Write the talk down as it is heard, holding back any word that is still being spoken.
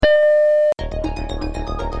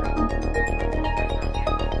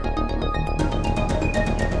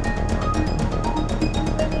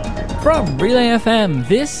From Relay FM,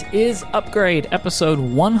 this is Upgrade, episode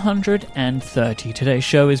 130. Today's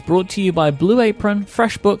show is brought to you by Blue Apron,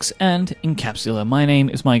 FreshBooks, and Incapsula. My name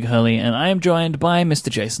is Mike Hurley, and I am joined by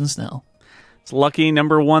Mr. Jason Snell. It's lucky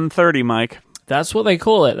number 130, Mike. That's what they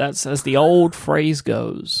call it. That's as the old phrase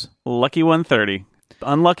goes. Lucky 130.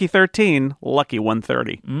 Unlucky 13, lucky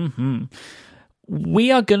 130. Mm-hmm.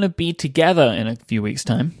 We are going to be together in a few weeks'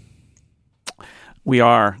 time. We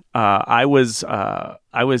are. I was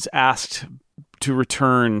asked to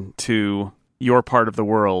return to your part of the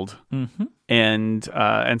world, and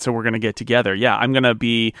so we're going to get together. Yeah, I'm going to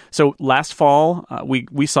be. So last fall,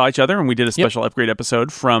 we saw each other and we did a special upgrade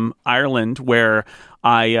episode from Ireland where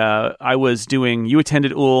I was doing. You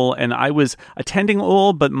attended UL and I was attending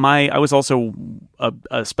UL, but I was also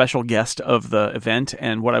a special guest of the event.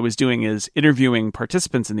 And what I was doing is interviewing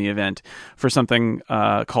participants in the event for something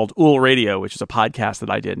called UL Radio, which is a podcast that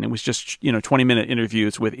I did, and it was just 20-minute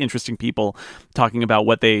interviews with interesting people talking about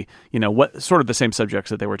what they what sort of the same subjects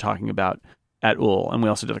that they were talking about at UL. And we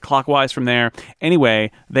also did a Clockwise from there.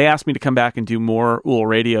 Anyway, they asked me to come back and do more UL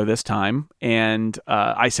Radio this time. And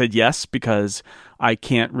I said yes, because I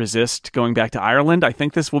can't resist going back to Ireland. I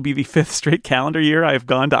think this will be the 5th straight calendar year I've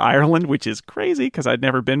gone to Ireland, which is crazy because I'd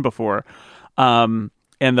never been before. And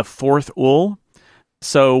the 4th UL.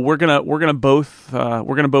 So we're gonna both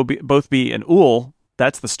be in UL.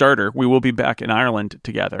 That's the starter. We will be back in Ireland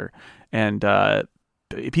together. And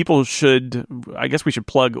people should, I guess we should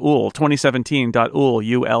plug UL,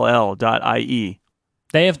 2017.ull.ie.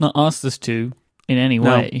 They have not asked us to in any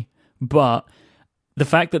way, but the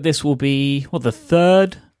fact that this will be, the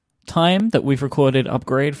third time that we've recorded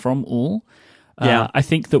Upgrade from UL, I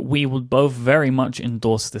think that we will both very much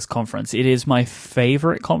endorse this conference. It is my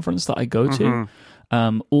favorite conference that I go to.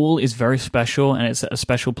 UL is very special, and it's at a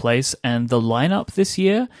special place, and the lineup this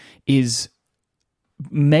year is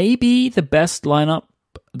maybe the best lineup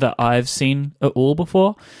that I've seen at UL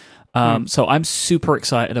before. So I'm super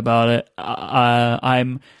excited about it. I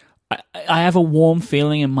have a warm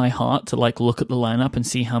feeling in my heart to look at the lineup and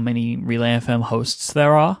see how many Relay FM hosts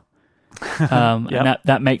there are. And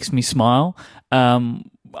that makes me smile.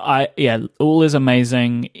 UL is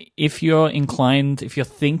amazing. If you're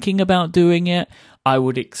thinking about doing it, I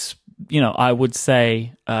would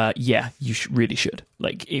say, you really should.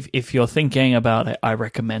 If you're thinking about it, I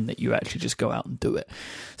recommend that you actually just go out and do it.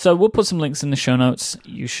 So we'll put some links in the show notes.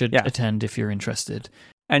 You should attend if you're interested.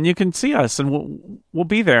 And you can see us, and we'll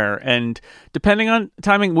be there. And depending on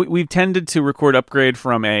timing, we've tended to record Upgrade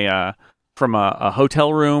from a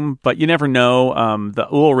hotel room, but you never know. The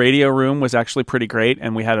UL radio room was actually pretty great,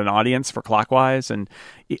 and we had an audience for Clockwise, and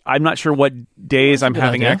I'm not sure what days I'm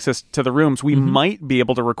having access to the rooms. We might be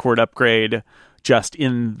able to record Upgrade just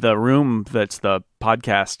in the room that's the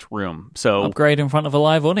podcast room. So Upgrade in front of a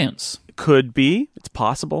live audience. Could be. It's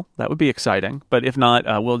possible. That would be exciting. But if not,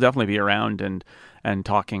 we'll definitely be around and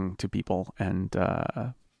talking to people. And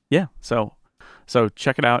so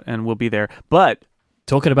check it out, and we'll be there. But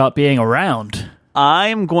talking about being around,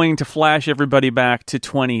 I'm going to flash everybody back to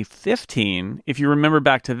 2015. If you remember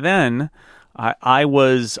back to then, I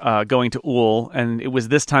was going to UL, and it was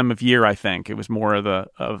this time of year. I think it was more of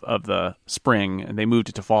the spring, and they moved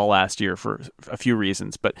it to fall last year for a few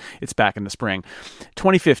reasons, but it's back in the spring.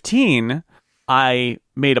 2015, I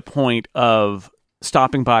made a point of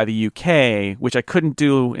stopping by the UK, which I couldn't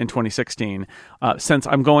do in 2016. Since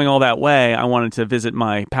I'm going all that way, I wanted to visit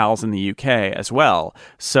my pals in the UK as well.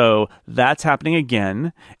 So that's happening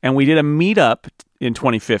again. And we did a meetup in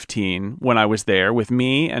 2015 when I was there with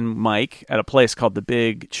me and Mike at a place called the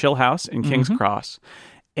Big Chill House in King's Cross.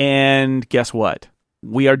 And guess what?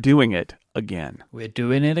 We are doing it again. We're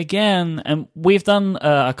doing it again. And we've done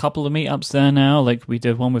a couple of meetups there now. We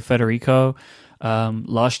did one with Federico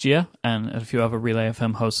last year, and a few other Relay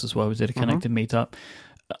FM hosts as well. We did a connected meetup.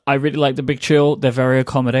 I really like the Big Chill. They're very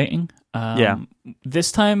accommodating.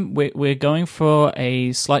 This time we're going for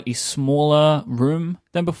a slightly smaller room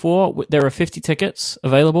than before. There are 50 tickets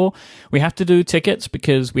available. We have to do tickets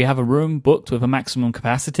because we have a room booked with a maximum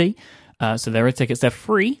capacity. So there are tickets. They're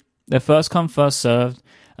free. They're first come, first served.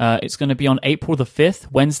 It's going to be on April the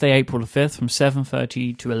 5th, Wednesday, April the 5th, from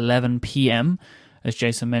 7:30 to 11 p.m., as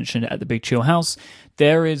Jason mentioned, at the Big Chill House.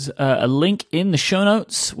 There is a link in the show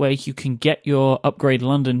notes where you can get your Upgrade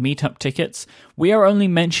London meetup tickets. We are only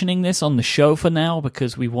mentioning this on the show for now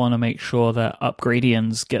because we want to make sure that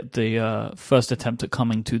Upgradians get the first attempt at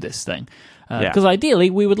coming to this thing. Because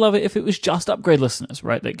ideally, we would love it if it was just Upgrade listeners,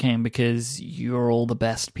 right, that came, because you're all the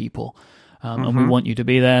best people. And we want you to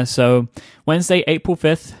be there. So Wednesday, April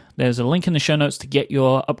 5th, there's a link in the show notes to get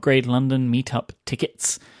your Upgrade London meetup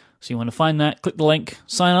tickets. So you want to find that, click the link,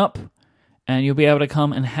 sign up, and you'll be able to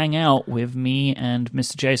come and hang out with me and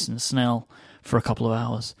Mr. Jason Snell for a couple of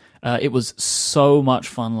hours. It was so much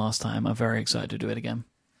fun last time. I'm very excited to do it again.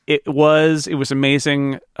 It was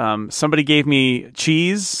amazing. Somebody gave me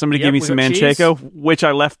cheese. Somebody gave me some manchego, which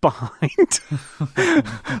I left behind.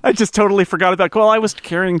 I just totally forgot about. Well, I was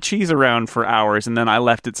carrying cheese around for hours, and then I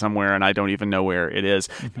left it somewhere, and I don't even know where it is.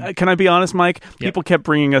 Can I be honest, Mike? People kept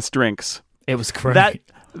bringing us drinks. It was great.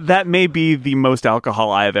 That may be the most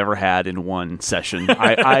alcohol I have ever had in one session.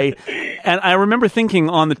 I remember thinking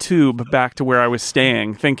on the tube back to where I was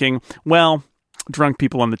staying, thinking, well, drunk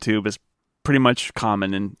people on the tube is pretty much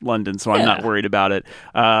common in London, so I'm not worried about it.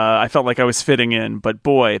 I felt like I was fitting in, but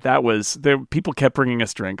boy, people kept bringing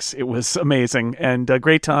us drinks. It was amazing and a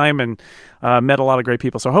great time, and met a lot of great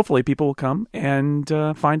people. So hopefully people will come and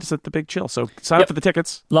find us at the Big Chill. So sign up for the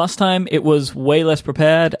tickets. Last time it was way less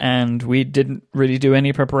prepared, and we didn't really do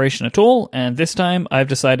any preparation at all, and this time I've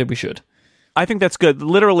decided we should. I think that's good.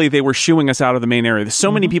 Literally, they were shooing us out of the main area.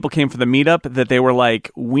 So many people came for the meetup that they were like,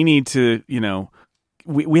 we need to,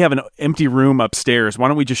 we have an empty room upstairs. Why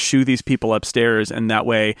don't we just shoo these people upstairs, and that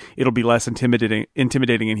way it'll be less intimidating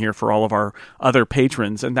in here for all of our other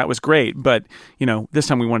patrons. And that was great. But, this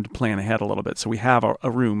time we wanted to plan ahead a little bit. So we have a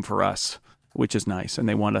room for us, which is nice. And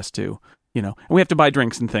they want us to, and we have to buy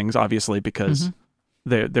drinks and things, obviously, because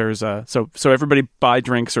there's so everybody buy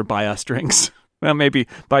drinks or buy us drinks. Well, maybe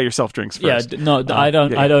buy yourself drinks first. I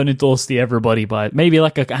don't endorse the everybody buy it. Maybe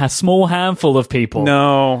like a small handful of people.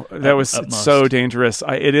 No, that was so dangerous.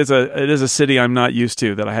 It is a city I'm not used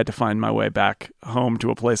to, that I had to find my way back home to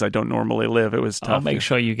a place I don't normally live. It was tough. I'll make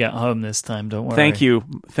sure you get home this time. Don't worry.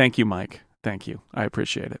 Thank you, Mike. Thank you. I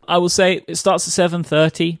appreciate it. I will say it starts at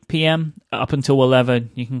 7:30 p.m. up until 11.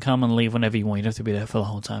 You can come and leave whenever you want. You don't have to be there for the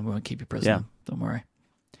whole time. We won't keep you prisoner. Yeah. Don't worry.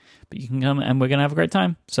 But you can come and we're going to have a great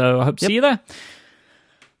time. So I hope to see you there.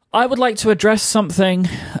 I would like to address something.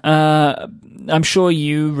 I'm sure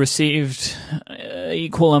you received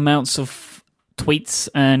equal amounts of tweets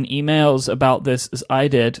and emails about this as I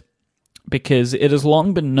did, because it has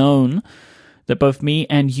long been known that both me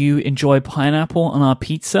and you enjoy pineapple on our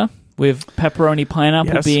pizza, with pepperoni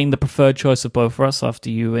pineapple being the preferred choice of both of us after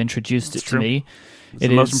you introduced it to me. It's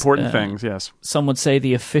the most important things, yes. Some would say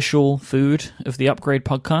the official food of the Upgrade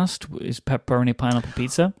podcast is pepperoni pineapple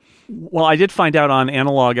pizza. Well, I did find out on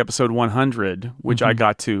Analog episode 100, which I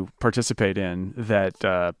got to participate in,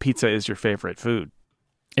 that pizza is your favorite food.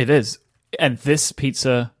 It is. And this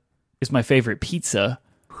pizza is my favorite pizza.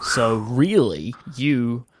 So really,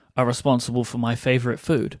 you are responsible for my favorite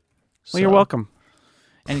food. Well, you're welcome.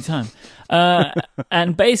 Anytime.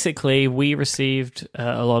 And basically, we received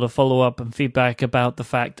a lot of follow-up and feedback about the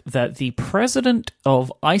fact that the president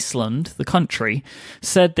of Iceland, the country,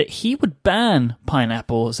 said that he would ban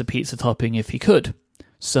pineapple as a pizza topping if he could.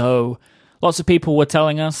 So lots of people were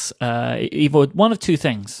telling us either one of two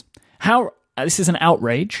things. How this is an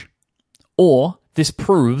outrage, or this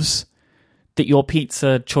proves that your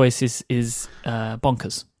pizza choice is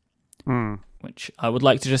bonkers. Which I would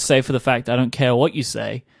like to just say, for the fact I don't care what you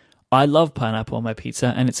say, I love pineapple on my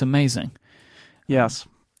pizza, and it's amazing. Yes.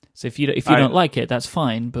 So if you don't like it, that's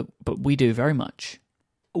fine, but we do very much.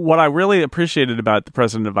 What I really appreciated about the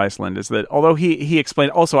president of Iceland is that although he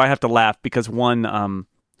explained, also I have to laugh because one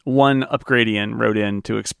Upgradian wrote in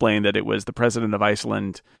to explain that it was the president of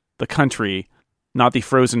Iceland, the country, not the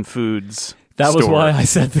frozen foods. That was why I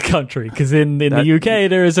said the country, because in the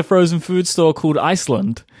UK there is a frozen food store called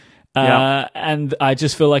Iceland. And I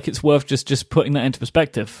just feel like it's worth just putting that into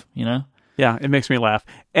perspective, Yeah, it makes me laugh.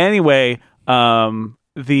 Anyway,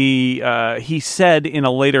 he said in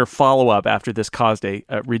a later follow-up after this caused a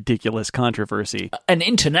ridiculous controversy. An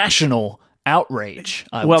international outrage,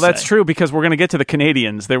 I would Well, say. that's true, because we're going to get to the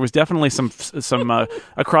Canadians. There was definitely some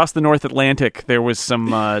across the North Atlantic, there was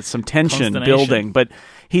some tension building, but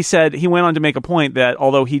he said, he went on to make a point that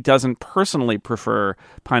although he doesn't personally prefer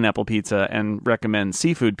pineapple pizza and recommends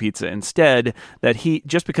seafood pizza instead, that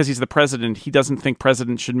just because he's the president, he doesn't think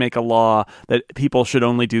presidents should make a law that people should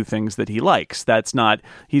only do things that he likes. That's not,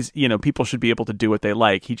 people should be able to do what they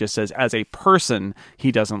like. He just says, as a person, he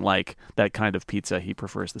doesn't like that kind of pizza. He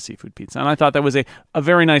prefers the seafood pizza. And I thought that was a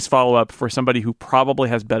very nice follow-up for somebody who probably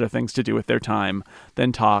has better things to do with their time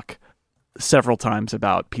than talk several times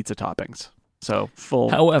about pizza toppings. So,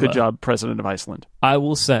 However, good job, President of Iceland. I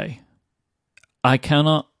will say, I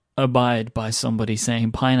cannot abide by somebody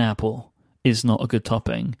saying pineapple is not a good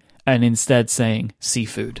topping, and instead saying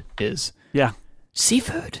seafood is. Yeah.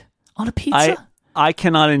 Seafood on a pizza? I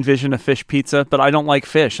cannot envision a fish pizza, but I don't like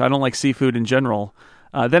fish. I don't like seafood in general.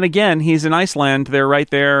 Then again, he's in Iceland. They're right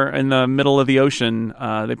there in the middle of the ocean.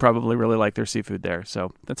 They probably really like their seafood there,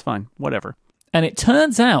 so that's fine. Whatever. And it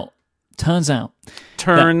turns out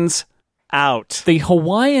out the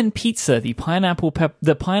Hawaiian pizza, the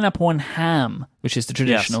pineapple and ham, which is the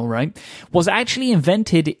traditional, right, was actually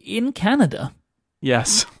invented in Canada.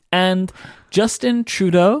 Yes. And Justin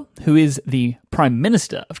Trudeau, who is the Prime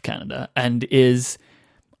Minister of Canada and is,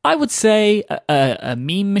 I would say, a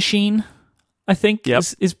meme machine, I think,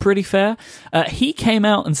 is pretty fair. He came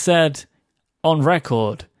out and said on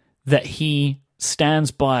record that he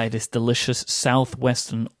stands by this delicious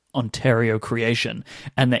southwestern Ontario creation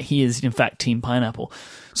and that he is, in fact, Team Pineapple.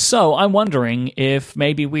 So I'm wondering if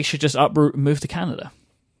maybe we should just uproot and move to Canada.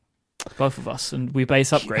 Both of us, and we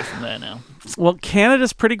base Upgrade from there now. Well,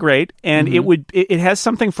 Canada's pretty great, and it has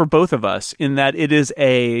something for both of us in that it is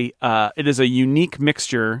a unique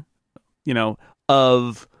mixture,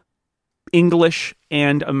 of English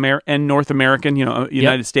and North American,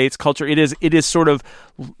 United States culture. It is sort of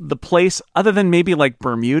the place, other than maybe like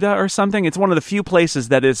Bermuda or something. It's one of the few places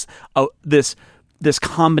that is this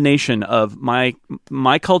combination of my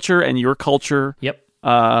culture and your culture. Yep.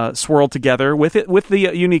 Swirled together with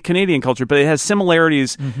the unique Canadian culture, but it has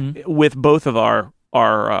similarities with both of our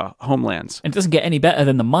homelands. And it doesn't get any better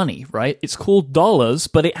than the money, right? It's called dollars,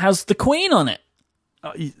 but it has the Queen on it.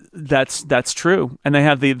 That's true. And they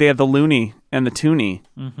have the loonie and the toonie,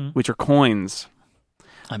 which are coins.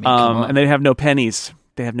 I mean, come on. And they have no pennies.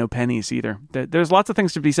 They have no pennies either. There's lots of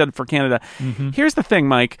things to be said for Canada. Here's the thing,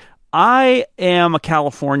 Mike. I am a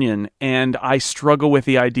Californian, and I struggle with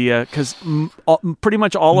the idea because pretty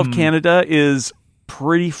much all of Canada is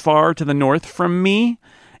pretty far to the north from me,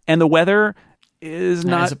 and the weather is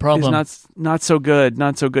not so good.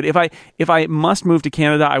 Not so good. If I must move to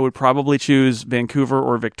Canada, I would probably choose Vancouver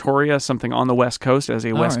or Victoria, something on the West Coast as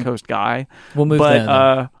a West Coast guy. We'll move there.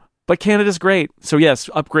 Then. But Canada's great. So yes,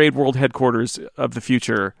 Upgrade world headquarters of the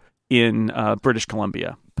future in British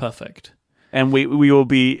Columbia. Perfect. And we will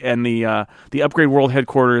be, and the Upgrade World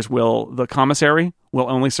headquarters the commissary will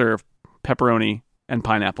only serve pepperoni and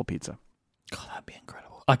pineapple pizza. God, that'd be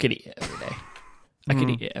incredible. I could eat it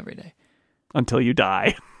every day. Until you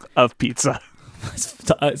die of pizza.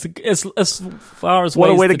 As far as what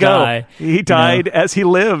ways a way to go. Die, he died as he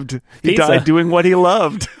lived. He died doing what he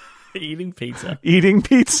loved. Eating pizza. Eating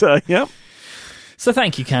pizza, yep. So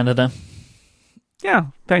thank you, Canada. Yeah,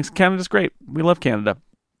 thanks. Canada's great. We love Canada.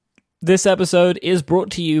 This episode is brought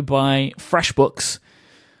to you by FreshBooks.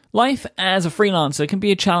 Life as a freelancer can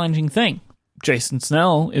be a challenging thing. Jason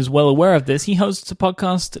Snell is well aware of this. He hosts a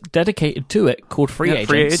podcast dedicated to it called Free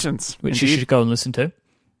Agents, which Indeed. You should go and listen to.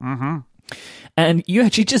 And you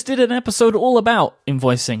actually just did an episode all about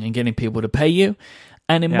invoicing and getting people to pay you.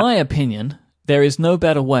 And in my opinion, there is no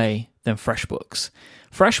better way than FreshBooks.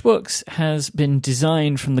 FreshBooks has been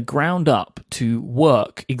designed from the ground up to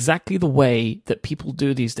work exactly the way that people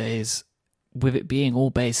do these days, with it being all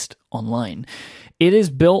based online. It is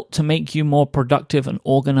built to make you more productive and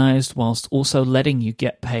organized whilst also letting you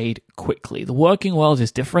get paid quickly. The working world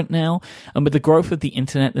is different now, and with the growth of the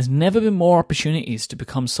internet, there's never been more opportunities to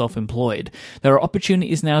become self-employed. There are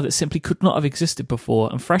opportunities now that simply could not have existed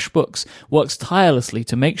before, and FreshBooks works tirelessly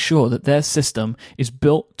to make sure that their system is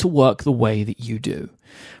built to work the way that you do.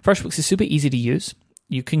 FreshBooks is super easy to use.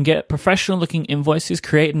 You can get professional-looking invoices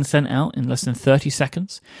created and sent out in less than 30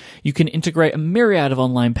 seconds. You can integrate a myriad of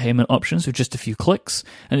online payment options with just a few clicks,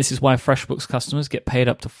 and this is why FreshBooks customers get paid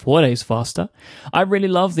up to 4 days faster. I really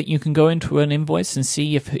love that you can go into an invoice and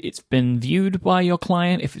see if it's been viewed by your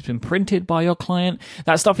client, if it's been printed by your client.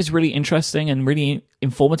 That stuff is really interesting and really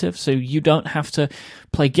informative, so you don't have to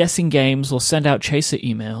play guessing games or send out chaser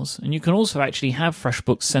emails. And you can also actually have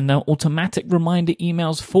FreshBooks send out automatic reminder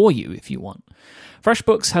emails for you if you want.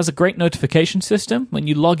 FreshBooks has a great notification system. When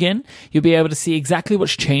you log in, you'll be able to see exactly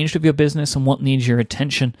what's changed with your business and what needs your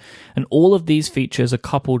attention. And all of these features are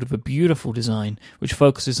coupled with a beautiful design, which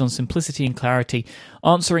focuses on simplicity and clarity,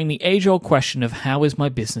 answering the age-old question of how is my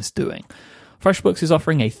business doing? FreshBooks is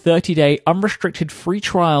offering a 30-day unrestricted free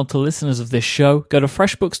trial to listeners of this show. Go to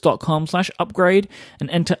freshbooks.com/upgrade and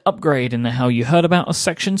enter upgrade in the how you heard about us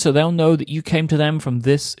section so they'll know that you came to them from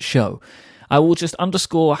this show. I will just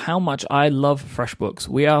underscore how much I love FreshBooks.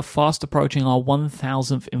 We are fast approaching our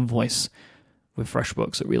 1,000th invoice with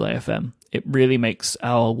FreshBooks at Relay FM. It really makes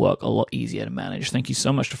our work a lot easier to manage. Thank you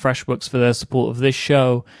so much to FreshBooks for their support of this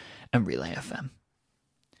show and Relay FM.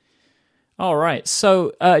 All right,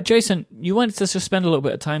 so Jason, you wanted to just spend a little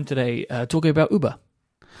bit of time today talking about Uber.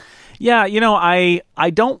 Yeah, I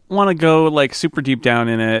don't want to go like super deep down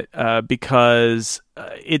in it because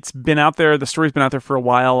it's been out there. The story's been out there for a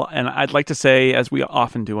while, and I'd like to say, as we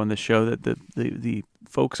often do on this show, that the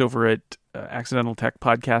folks over at Accidental Tech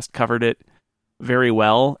Podcast covered it very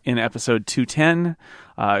well in episode 210.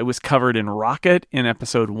 It was covered in Rocket in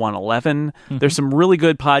episode 111. Mm-hmm. There's some really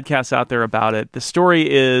good podcasts out there about it. The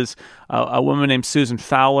story is a woman named Susan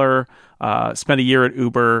Fowler spent a year at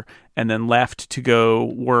Uber and then left to go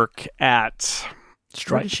work at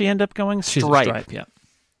Stripe. Where did she end up going? Stripe, yeah.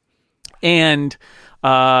 And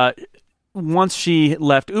once she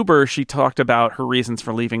left Uber, she talked about her reasons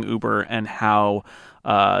for leaving Uber and how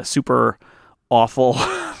super awful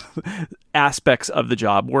aspects of the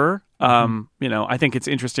job were. I think it's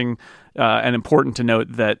interesting and important to note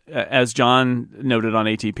that, as John noted on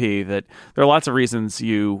ATP, that there are lots of reasons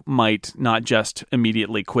you might not just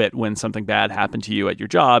immediately quit when something bad happened to you at your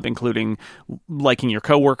job, including liking your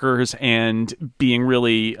coworkers and being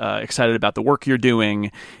really excited about the work you're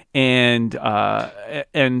doing. And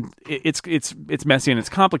it's messy and it's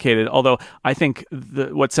complicated. Although I think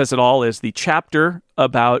what says it all is the chapter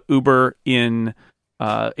about Uber in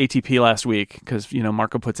ATP last week, because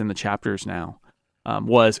Marco puts in the chapters now,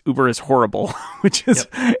 was Uber is horrible, which is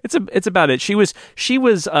it's about it. She was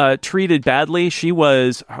treated badly. She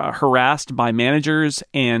was harassed by managers,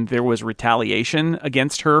 and there was retaliation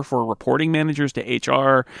against her for reporting managers to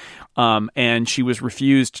HR. And she was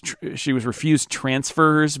refused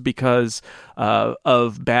transfers because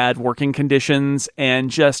of bad working conditions, and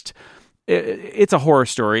just it's a horror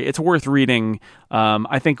story. It's worth reading.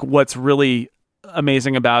 I think what's really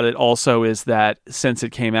amazing about it also is that since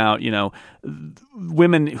it came out,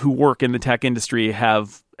 women who work in the tech industry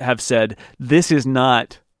have said this is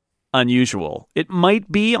not unusual. It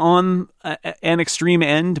might be on an extreme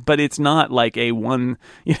end, but it's not like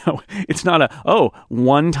it's not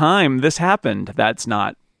one time this happened. That's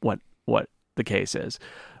not what the case is.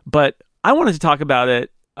 But I wanted to talk about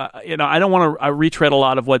it. I don't want to retread a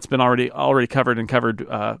lot of what's been already covered and covered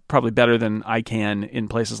probably better than I can in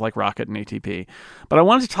places like Rocket and ATP. But I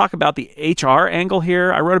wanted to talk about the HR angle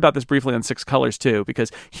here. I wrote about this briefly on Six Colors too,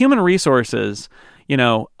 because human resources,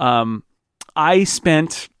 I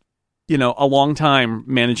spent a long time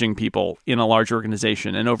managing people in a large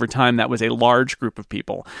organization. And over time, that was a large group of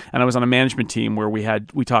people. And I was on a management team where we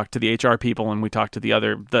talked to the HR people and we talked to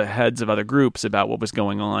the heads of other groups about what was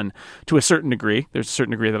going on to a certain degree. There's a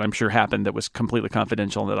certain degree that I'm sure happened that was completely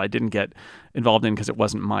confidential that I didn't get involved in because it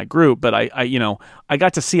wasn't my group. But I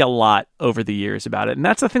got to see a lot over the years about it. And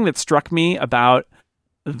that's the thing that struck me about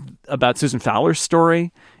Susan Fowler's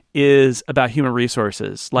story is about human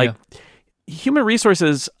resources. Human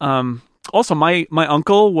resources. Also, my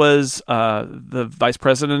uncle was the vice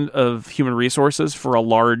president of human resources for a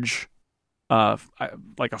large,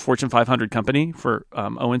 like a Fortune 500 company for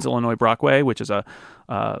Owens Illinois Brockway, which is a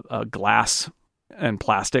glass and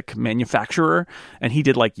plastic manufacturer, and he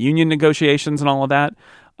did like union negotiations and all of that.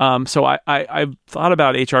 So I thought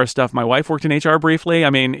about HR stuff. My wife worked in HR briefly. I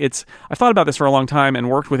mean, I thought about this for a long time and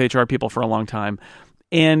worked with HR people for a long time,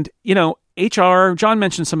 and HR, John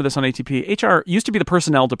mentioned some of this on ATP. HR used to be the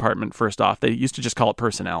personnel department, first off. They used to just call it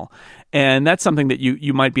personnel. And that's something that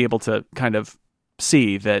you might be able to kind of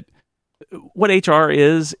see that what HR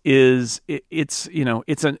is it's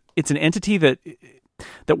an entity that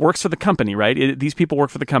works for the company, right? These people work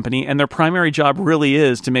for the company, and their primary job really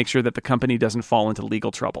is to make sure that the company doesn't fall into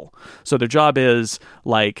legal trouble. So their job is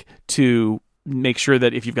like to make sure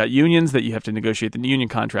that if you've got unions that you have to negotiate the union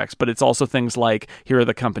contracts, but it's also things like here are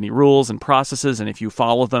the company rules and processes, and if you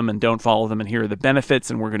follow them and don't follow them, and here are the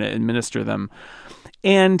benefits, and we're going to administer them.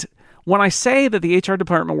 And when I say that the HR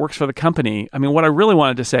department works for the company, I mean, what I really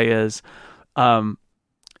wanted to say is a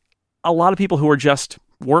lot of people who are just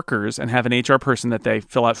workers and have an HR person that they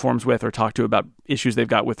fill out forms with or talk to about issues they've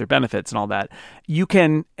got with their benefits and all that,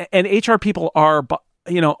 and HR people are,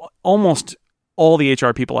 almost all the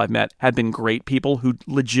HR people I've met have been great people who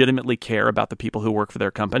legitimately care about the people who work for their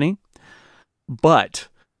company. But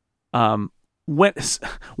when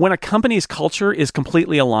a company's culture is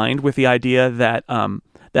completely aligned with the idea that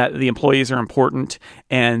that the employees are important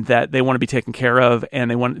and that they want to be taken care of and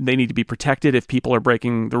they need to be protected if people are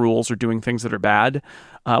breaking the rules or doing things that are bad,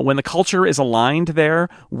 when the culture is aligned there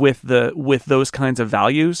with those kinds of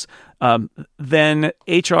values, then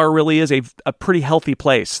HR really is a pretty healthy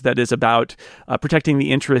place that is about protecting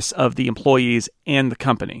the interests of the employees and the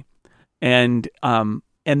company. And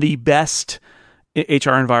the best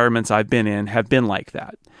HR environments I've been in have been like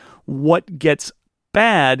that. What gets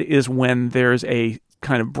bad is when there's a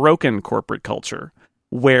kind of broken corporate culture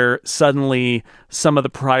where suddenly some of the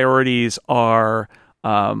priorities are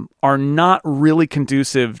are not really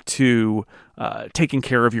conducive to taking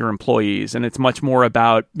care of your employees. And it's much more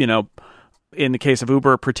about, in the case of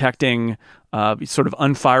Uber, protecting sort of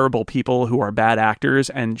unfireable people who are bad actors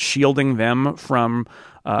and shielding them from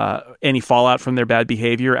any fallout from their bad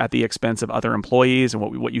behavior at the expense of other employees.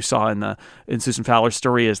 And what you saw in Susan Fowler's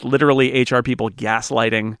story is literally HR people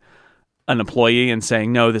gaslighting an employee and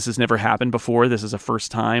saying, no, this has never happened before. This is a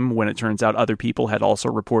first time, when it turns out other people had also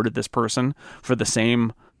reported this person for the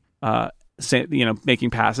same, making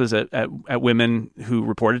passes at women who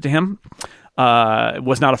reported to him. It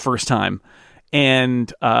was not a first time.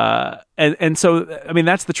 And so, I mean,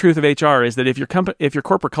 that's the truth of HR, is that if your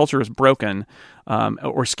corporate culture is broken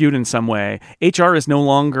or skewed in some way, HR is no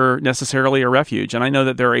longer necessarily a refuge. And I know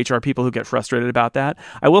that there are HR people who get frustrated about that.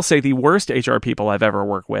 I will say the worst HR people I've ever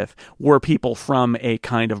worked with were people from a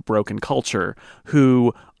kind of broken culture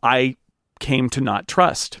who I came to not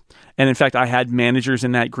trust. And in fact, I had managers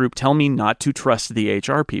in that group tell me not to trust the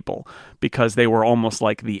HR people because they were almost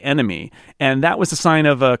like the enemy. And that was a sign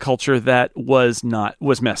of a culture that was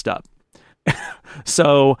messed up.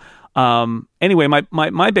 So anyway,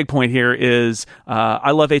 my big point here is I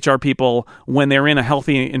love HR people. When they're in a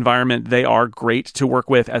healthy environment, they are great to work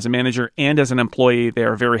with as a manager and as an employee. They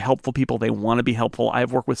are very helpful people. They want to be helpful.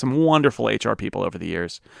 I've worked with some wonderful HR people over the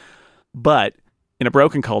years. But in a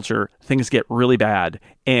broken culture, things get really bad.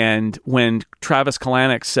 And when Travis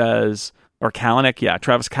Kalanick says,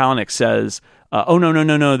 Travis Kalanick says, oh,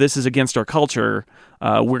 no, this is against our culture.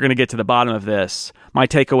 We're going to get to the bottom of this. My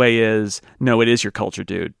takeaway is, no, it is your culture,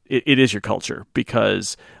 dude. It is your culture,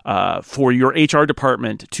 because for your HR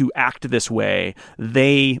department to act this way,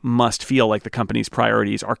 they must feel like the company's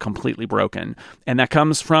priorities are completely broken. And that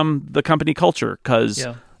comes from the company culture, because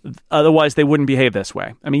otherwise they wouldn't behave this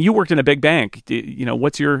way. I mean, you worked in a big bank.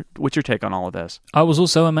 What's your take on all of this? I was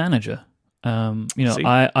also a manager.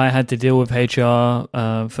 I had to deal with HR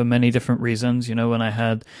for many different reasons. When I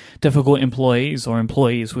had difficult employees or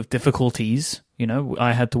employees with difficulties,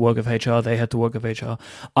 I had to work with HR. They had to work with HR.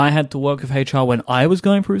 I had to work with HR when I was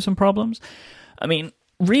going through some problems. I mean,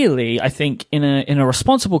 really, I think in a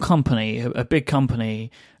responsible company, a big company,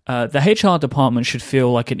 the HR department should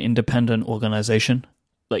feel like an independent organization.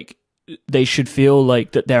 Like, they should feel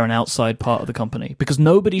like that they're an outside part of the company, because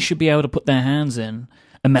nobody should be able to put their hands in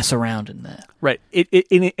and mess around in there. Right.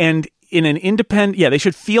 And in an independent, they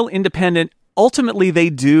should feel independent. Ultimately, they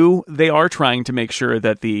do. They are trying to make sure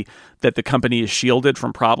that the company is shielded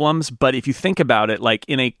from problems. But if you think about it, like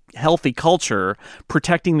in a healthy culture,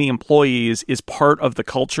 protecting the employees is part of the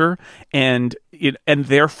culture, and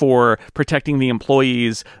therefore protecting the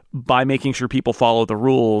employees by making sure people follow the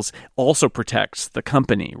rules also protects the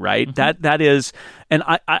company, right? Mm-hmm. That is, and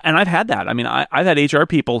I've had that. I mean, I've had HR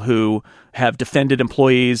people who have defended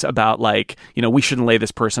employees about, like, we shouldn't lay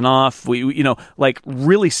this person off. We like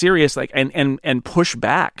really serious, like, and push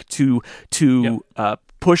back to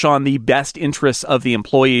push on the best interests of the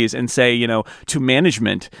employees and say, to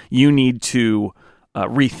management, you need to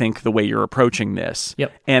rethink the way you're approaching this.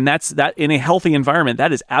 Yep. And that in a healthy environment,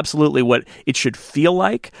 that is absolutely what it should feel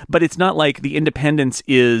like. But it's not like the independence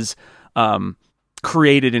is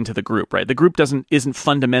created into the group, right? The group isn't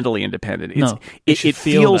fundamentally independent. It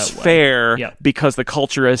feels fair because the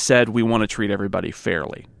culture has said we want to treat everybody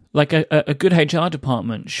fairly. Like a good HR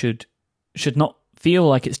department should not feel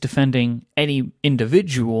like it's defending any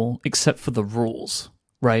individual except for the rules,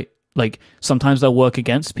 right? Like, sometimes they'll work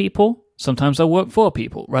against people, sometimes they'll work for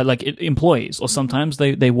people, right? Like employees, or sometimes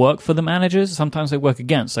they work for the managers, sometimes they work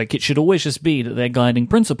against. Like, it should always just be that their guiding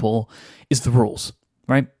principle is the rules,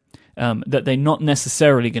 right? That they're not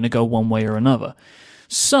necessarily going to go one way or another.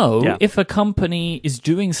 So if a company is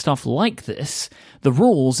doing stuff like this, the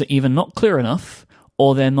rules are either not clear enough,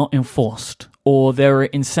 or they're not enforced, or there are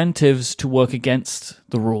incentives to work against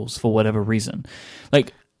the rules for whatever reason.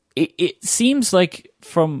 Like, it seems like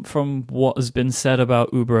from what has been said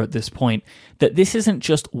about Uber at this point, that this isn't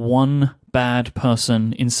just one bad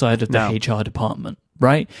person inside of the HR department,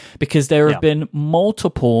 right? Because there have been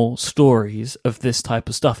multiple stories of this type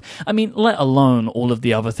of stuff. I mean, let alone all of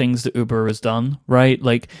the other things that Uber has done, right?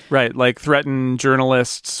 Like threaten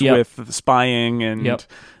journalists with spying and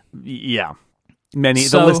many.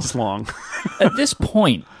 So, the list is long. At this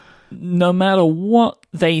point, no matter what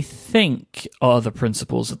they think are the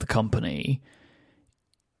principles of the company,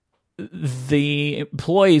 the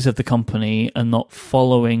employees of the company are not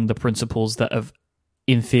following the principles that have,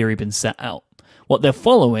 in theory, been set out. What they're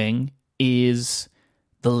following is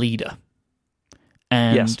the leader.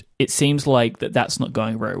 And it seems like that's not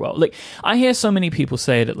going very well. Like, I hear so many people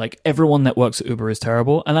say that, like, everyone that works at Uber is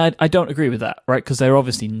terrible, and I don't agree with that, right? Because they're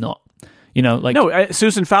obviously not. No,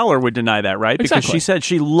 Susan Fowler would deny that, right? Because Exactly. she said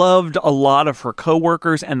she loved a lot of her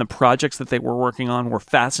coworkers and the projects that they were working on were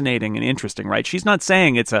fascinating and interesting, right? She's not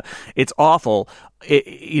saying it's awful,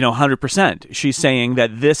 100%. She's saying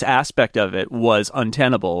that this aspect of it was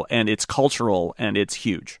untenable and it's cultural and it's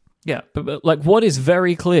huge. Yeah, but like what is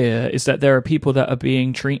very clear is that there are people that are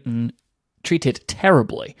being treated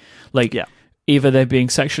terribly. Like, either they're being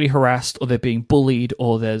sexually harassed or they're being bullied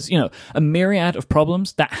or there's, a myriad of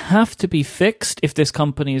problems that have to be fixed if this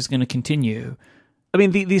company is going to continue. I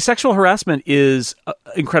mean, the sexual harassment is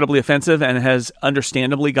incredibly offensive and has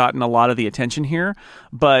understandably gotten a lot of the attention here.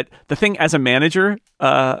 But the thing, as a manager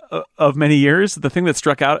of many years, the thing that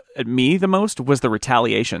struck out at me the most was the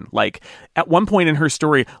retaliation. Like, at one point in her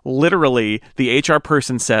story, literally, the HR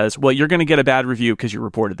person says, well, you're going to get a bad review because you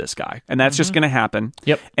reported this guy. And that's just going to happen.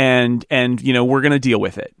 Yep. And we're going to deal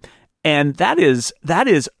with it. And that is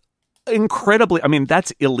incredibly, I mean, that's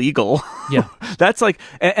illegal. Yeah. That's like,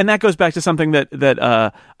 and that goes back to something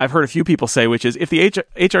that I've heard a few people say, which is if the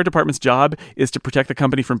HR department's job is to protect the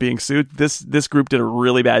company from being sued, this group did a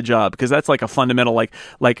really bad job, because that's like a fundamental,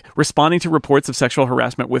 like responding to reports of sexual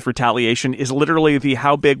harassment with retaliation is literally the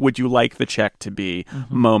how big would you like the check to be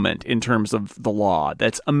moment in terms of the law.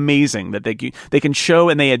 That's amazing that they can show,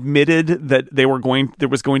 and they admitted that there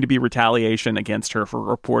was going to be retaliation against her for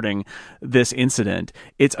reporting this incident.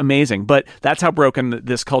 It's amazing. But that's how broken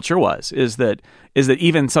this culture was, is that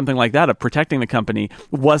even something like that of protecting the company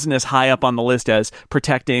wasn't as high up on the list as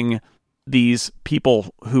protecting these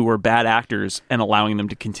people who were bad actors and allowing them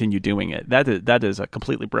to continue doing it. That is a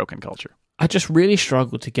completely broken culture. I just really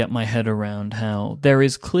struggle to get my head around how there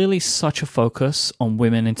is clearly such a focus on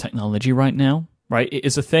women in technology right now, right? It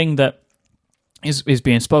is a thing that is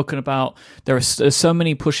being spoken about. There's so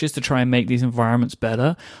many pushes to try and make these environments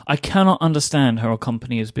better. I cannot understand how a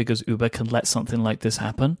company as big as Uber can let something like this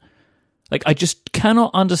happen. Like, I just cannot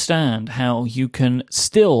understand how you can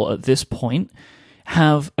still, at this point,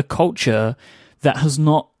 have a culture that has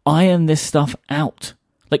not ironed this stuff out.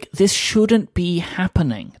 Like, this shouldn't be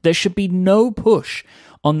happening. There should be no push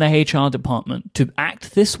on the HR department to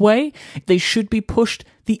act this way. They should be pushed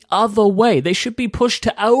the other way. They should be pushed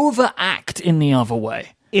to overact in the other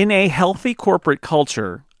way. In a healthy corporate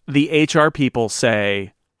culture, the HR people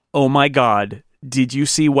say, oh my God, did you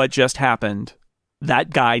see what just happened?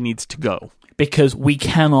 That guy needs to go. Because we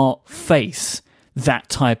cannot face that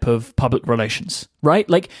type of public relations, right?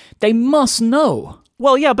 Like, they must know.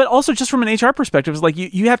 Well, yeah, but also just from an HR perspective, it's like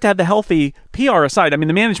you have to have the healthy PR aside. I mean,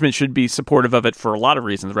 the management should be supportive of it for a lot of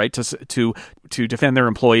reasons, right? To defend their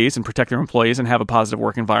employees and protect their employees and have a positive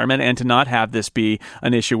work environment, and to not have this be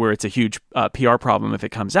an issue where it's a huge PR problem if it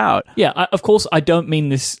comes out. Yeah, of course, I don't mean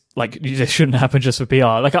this like this shouldn't happen just for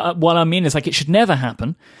PR. Like, what I mean is, like, it should never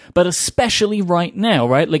happen, but especially right now,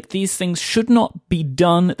 right? Like, these things should not be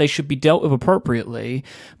done. They should be dealt with appropriately.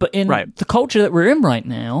 But in the culture that we're in right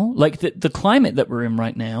now, like the climate that we're in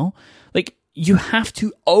right now, like, you have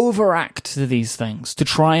to overact to these things to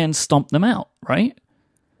try and stomp them out, right?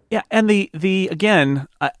 Yeah, and the again,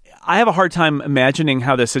 I have a hard time imagining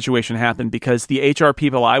how this situation happened, because the HR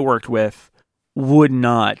people I worked with would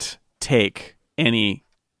not take any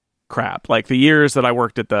crap. Like, the years that I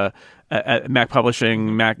worked at Mac Publishing,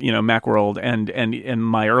 Macworld, and in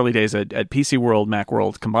my early days at PC World,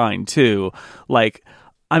 Macworld combined too. Like,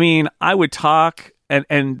 I mean, I would talk.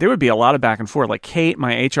 And there would be a lot of back and forth. Like, Kate,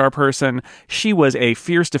 my HR person, she was a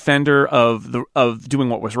fierce defender of doing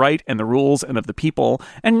what was right and the rules and of the people.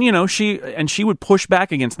 And she would push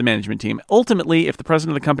back against the management team. Ultimately, if the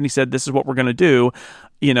president of the company said this is what we're going to do,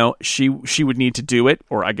 she would need to do it,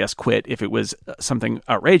 or I guess quit if it was something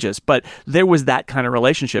outrageous. But there was that kind of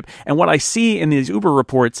relationship. And what I see in these Uber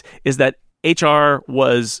reports is that HR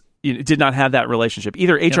did not have that relationship.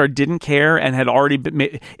 Either HR didn't care and had already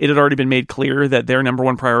been made clear that their number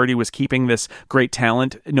one priority was keeping this great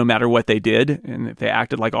talent no matter what they did, and if they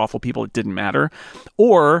acted like awful people, it didn't matter,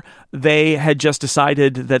 or they had just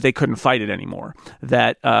decided that they couldn't fight it anymore.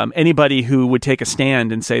 That anybody who would take a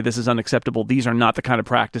stand and say this is unacceptable, these are not the kind of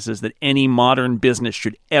practices that any modern business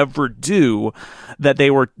should ever do, that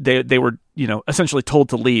they were essentially told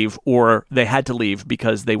to leave, or they had to leave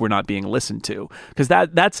because they were not being listened to. Because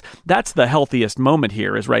that's the healthiest moment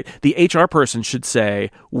here, is right. The HR person should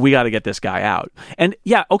say, we got to get this guy out. And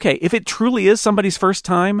yeah, okay, if it truly is somebody's first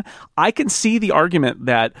time, I can see the argument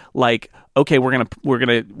that, like, okay, we're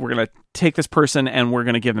gonna take this person and we're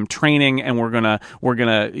gonna give them training and we're gonna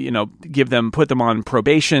put them on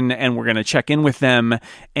probation and we're gonna check in with them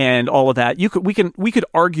and all of that. We could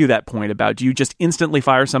argue that point about, do you just instantly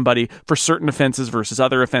fire somebody for certain offenses versus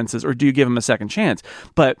other offenses, or do you give them a second chance?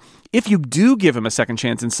 But if you do give them a second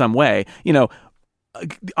chance in some way,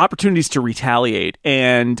 opportunities to retaliate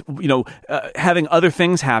and having other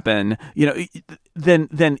things happen,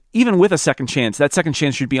 then even with a second chance, that second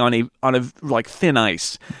chance should be on a like thin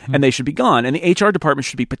ice, and they should be gone, and the HR department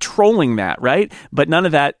should be patrolling that, right? But none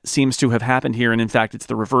of that seems to have happened here, and in fact it's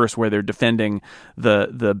the reverse, where they're defending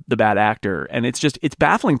the bad actor. And it's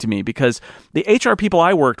baffling to me, because the HR people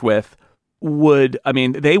I worked with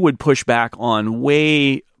they would push back on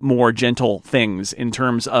way more gentle things in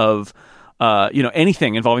terms of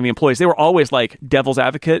anything involving the employees. They were always like devil's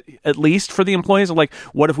advocate, at least for the employees. Like,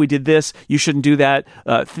 what if we did this? You shouldn't do that.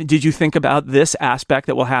 Did you think about this aspect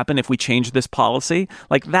that will happen if we change this policy?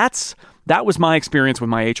 Like, that was my experience with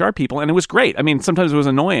my HR people, and it was great. I mean, sometimes it was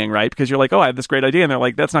annoying, right? Because you're like, oh, I have this great idea, and they're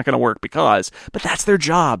like, that's not going to work but that's their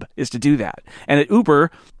job, is to do that. And at Uber,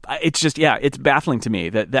 it's just, it's baffling to me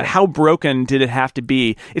that how broken did it have to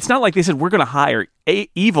be? It's not like they said, we're going to hire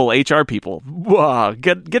evil HR people. Whoa,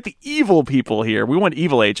 get the evil people here. We want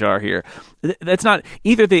evil HR here. That's not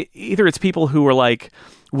either it's people who are like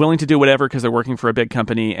willing to do whatever because they're working for a big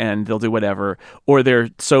company and they'll do whatever, or they're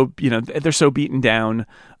so beaten down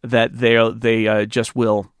that they just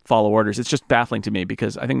will follow orders. It's just baffling to me,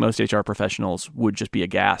 because I think most HR professionals would just be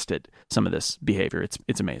aghast at some of this behavior.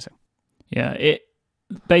 It's amazing. Yeah, it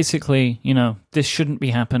basically, this shouldn't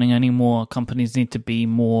be happening anymore. Companies need to be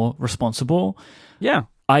more responsible. Yeah.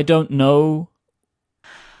 I don't know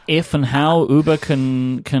if and how Uber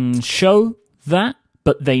can show that,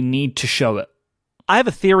 but they need to show it. I have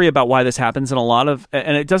a theory about why this happens, and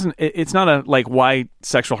it's not like why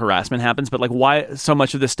sexual harassment happens, but like why so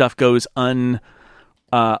much of this stuff goes undocumented,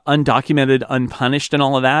 unpunished, and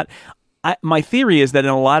all of that. My theory is that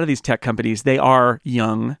in a lot of these tech companies, they are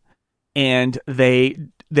young, and they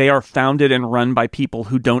are founded and run by people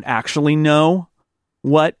who don't actually know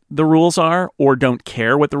what the rules are, or don't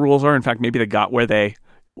care what the rules are. In fact, maybe they got where they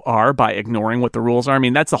are by ignoring what the rules are. I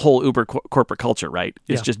mean, that's the whole Uber corporate culture, right?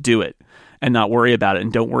 It's just do it and not worry about it,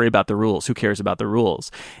 and don't worry about the rules. Who cares about the rules?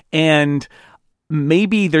 And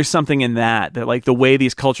maybe there's something in that like the way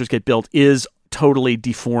these cultures get built is totally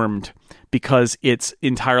deformed, because it's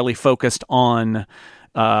entirely focused on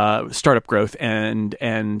startup growth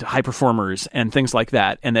and high performers and things like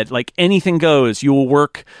that, and that like anything goes. You will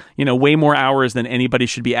work way more hours than anybody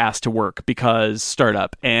should be asked to work, because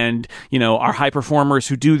startup, and our high performers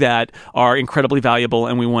who do that are incredibly valuable,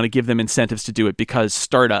 and we want to give them incentives to do it because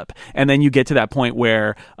startup. And then you get to that point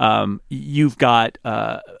where you've got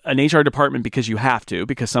an HR department because you have to,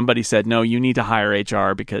 because somebody said, no, you need to hire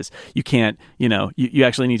HR because you can't, you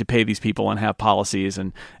actually need to pay these people and have policies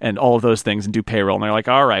and all of those things and do payroll. And they're like,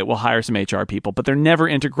 all right, we'll hire some HR people, but they're never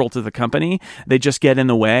integral to the company. They just get in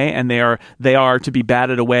the way, and they are to be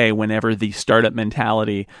batted away whenever the startup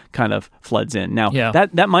mentality kind of floods in. Now,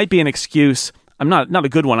 that might be an excuse. I'm not a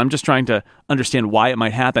good one. I'm just trying to understand why it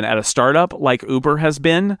might happen at a startup like Uber has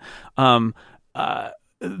been. Why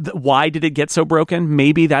did it get so broken?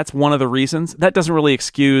 Maybe that's one of the reasons. That doesn't really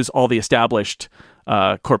excuse all the established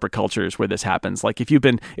corporate cultures where this happens. Like if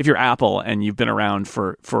you're Apple and you've been around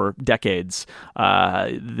for decades,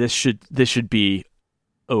 this should be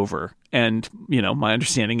over. And my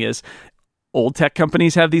understanding is old tech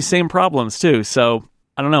companies have these same problems too. So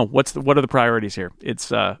I don't know what are the priorities here.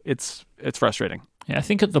 It's frustrating. Yeah, I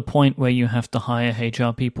think at the point where you have to hire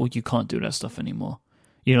HR people, you can't do that stuff anymore.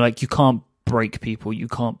 Like you can't break people, you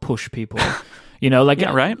can't push people.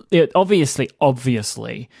 Right?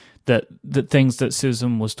 Obviously that the things that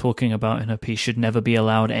Susan was talking about in her piece should never be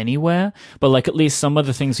allowed anywhere. But like at least some of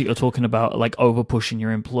the things that you're talking about, like over pushing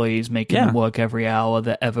your employees, making them work every hour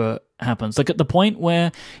that ever happens. Like at the point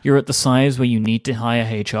where you're at the size where you need to hire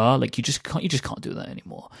HR, like you just can't do that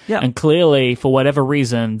anymore. Yeah. And clearly, for whatever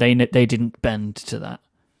reason, they didn't bend to that.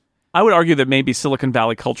 I would argue that maybe Silicon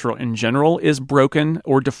Valley culture in general is broken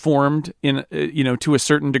or deformed in to a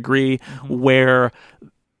certain degree, where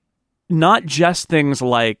not just things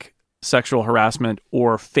like sexual harassment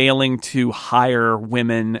or failing to hire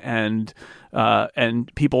women and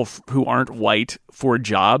people who aren't white for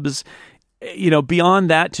jobs, beyond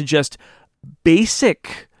that to just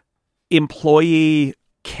basic employee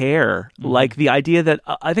care, like the idea that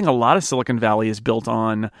I think a lot of Silicon Valley is built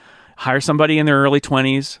on hire somebody in their early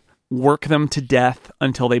 20s, work them to death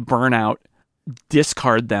until they burn out,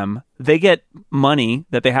 discard them. They get money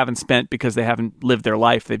that they haven't spent because they haven't lived their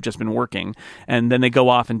life. They've just been working. And then they go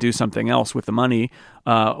off and do something else with the money.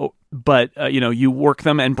 But you work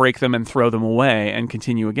them and break them and throw them away and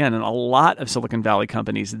continue again. And a lot of Silicon Valley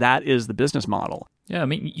companies, that is the business model. Yeah, I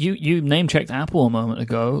mean, you name-checked Apple a moment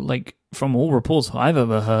ago. Like, from all reports I've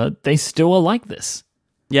ever heard, they still are like this.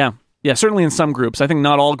 Yeah. Yeah, certainly in some groups. I think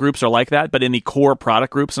not all groups are like that, but in the core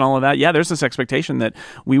product groups and all of that, yeah, there's this expectation that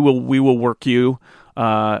we will work you, in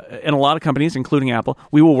a lot of companies, including Apple,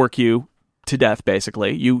 we will work you to death,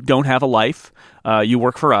 basically. You don't have a life. You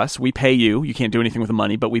work for us. We pay you. You can't do anything with the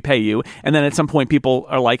money, but we pay you. And then at some point, people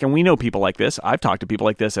are like, and we know people like this. I've talked to people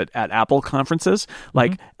like this at Apple conferences.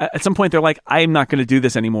 Like, at some point, they're like, I'm not going to do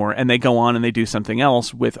this anymore. And they go on and they do something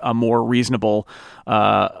else with a more reasonable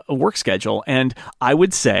work schedule. And I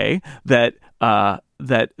would say that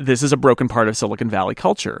that this is a broken part of Silicon Valley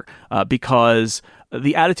culture, because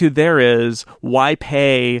the attitude there is, why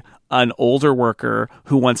pay an older worker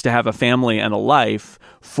who wants to have a family and a life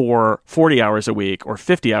for 40 hours a week or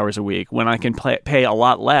 50 hours a week when I can pay a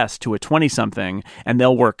lot less to a 20-something and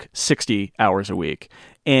they'll work 60 hours a week?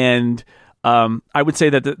 And I would say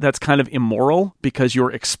that that's kind of immoral, because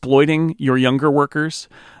you're exploiting your younger workers,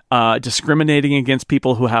 discriminating against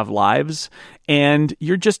people who have lives, and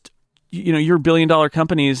you're billion-dollar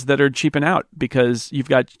companies that are cheaping out because you've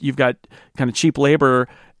got kind of cheap labor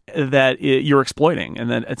that you're exploiting. And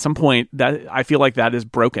then at some point, that I feel like that is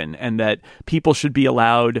broken, and that people should be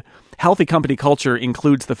allowed. Healthy company culture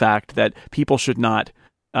includes the fact that people should not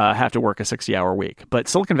have to work a 60-hour week. But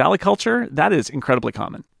Silicon Valley culture, that is incredibly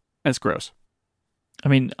common. And it's gross. I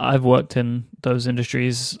mean, I've worked in those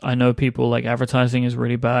industries. I know people like advertising is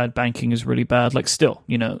really bad, banking is really bad. Like, still,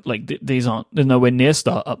 like they're nowhere near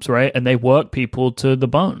startups, right? And they work people to the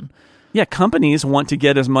bone. Yeah, companies want to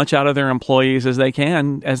get as much out of their employees as they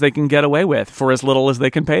can get away with for as little as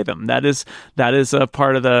they can pay them. That is a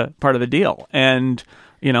part of the deal. And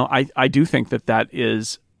I do think that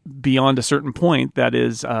is beyond a certain point that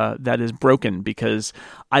is broken, because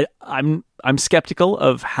I'm skeptical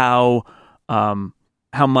of how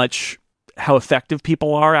effective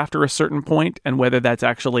people are after a certain point, and whether that's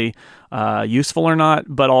actually useful or not.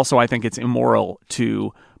 But also, I think it's immoral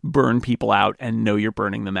to burn people out and know you're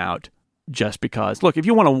burning them out just because. Look, if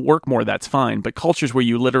you want to work more, that's fine. But cultures where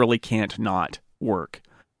you literally can't not work,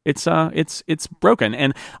 it's broken.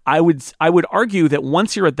 And I would argue that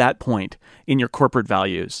once you're at that point in your corporate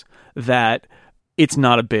values, that it's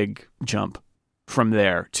not a big jump from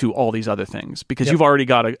there to all these other things, because you've already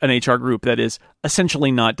got an HR group that is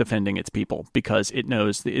essentially not defending its people because it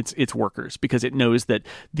knows its workers, because it knows that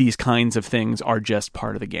these kinds of things are just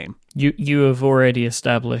part of the game. You have already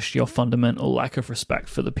established your fundamental lack of respect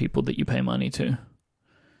for the people that you pay money to.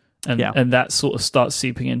 And that sort of starts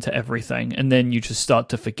seeping into everything. And then you just start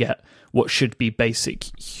to forget what should be basic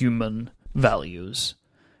human values,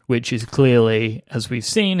 which is clearly, as we've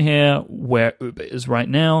seen here, where Uber is right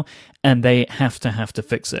now, and they have to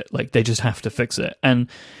fix it. Like, they just have to fix it. And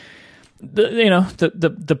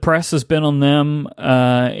the press has been on them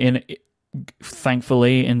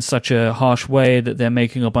thankfully in such a harsh way that they're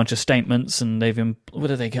making a bunch of statements, and what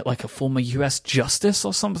do they get, like a former US justice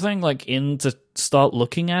or something in to start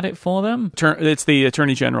looking at it for them? It's the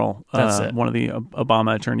attorney general. That's it. One of the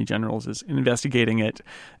Obama attorney generals is investigating it,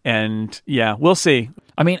 and yeah, we'll see.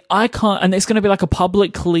 I mean, I can't, and it's going to be like it's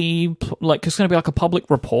going to be like a public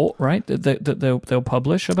report, right? That they'll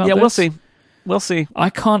publish about this. Yeah, we'll see. I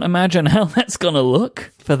can't imagine how that's going to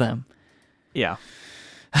look for them. Yeah.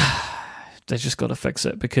 They just got to fix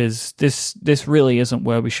it, because this really isn't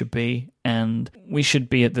where we should be, and we should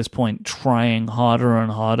be at this point trying harder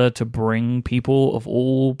and harder to bring people of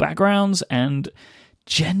all backgrounds and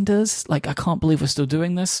genders. Like, I can't believe we're still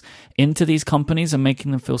doing this into these companies and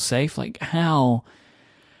making them feel safe. Like, how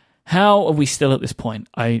are we still at this point?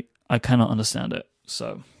 I cannot understand it.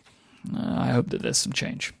 So I hope that there's some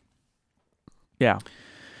change. Yeah.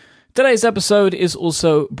 Today's episode is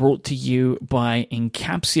also brought to you by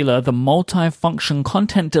Incapsula, the multi-function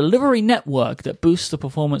content delivery network that boosts the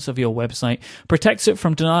performance of your website, protects it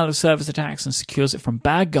from denial of service attacks, and secures it from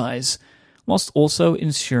bad guys, whilst also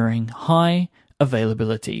ensuring high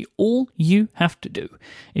availability. All you have to do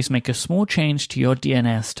is make a small change to your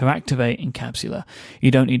DNS to activate Incapsula. You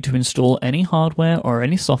don't need to install any hardware or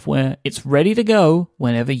any software. It's ready to go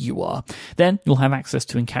whenever you are. Then you'll have access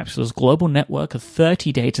to Incapsula's global network of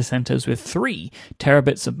 30 data centers with 3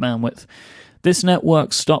 terabits of bandwidth. This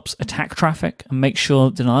network stops attack traffic and makes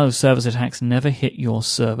sure denial of service attacks never hit your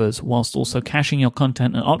servers, whilst also caching your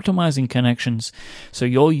content and optimizing connections so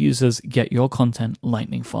your users get your content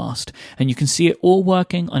lightning fast. And you can see it all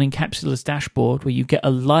working on Incapsula's dashboard, where you get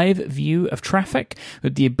a live view of traffic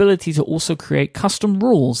with the ability to also create custom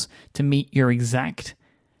rules to meet your exact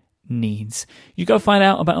needs. You go find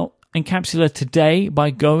out about Incapsula today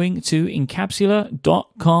by going to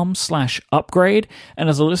incapsula.com/upgrade. And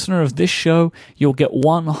as a listener of this show, you'll get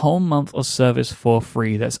 1 whole month of service for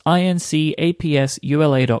free. That's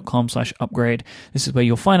incapsula.com/upgrade. This is where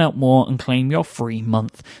you'll find out more and claim your free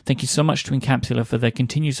month. Thank you so much to Incapsula for their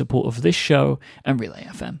continued support of this show and Relay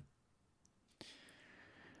FM.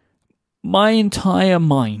 My entire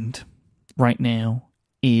mind right now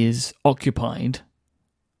is occupied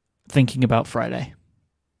thinking about Friday.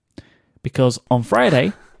 Because on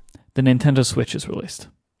Friday, the Nintendo Switch is released.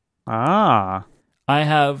 Ah. I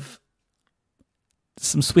have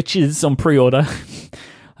some Switches on pre-order.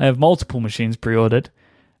 I have multiple machines pre-ordered.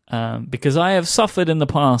 Because I have suffered in the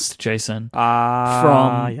past, Jason,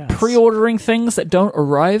 from pre-ordering things that don't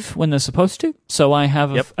arrive when they're supposed to. So I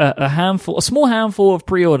have a small handful of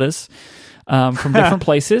pre-orders from different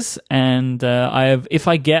places, and if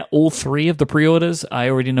I get all 3 of the pre-orders, I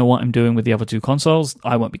already know what I'm doing with the other 2 consoles.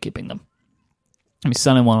 I won't be keeping them. I'm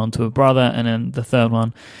selling one onto a brother, and then the third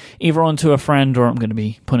one either onto a friend, or I'm going to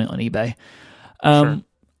be putting it on eBay. Sure.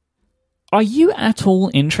 Are you at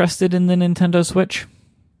all interested in the Nintendo Switch?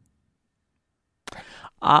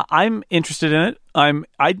 I'm interested in it. I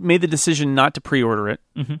made the decision not to pre-order it.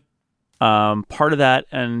 Mm-hmm. Part of that,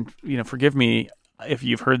 and forgive me if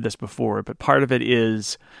you've heard this before, but part of it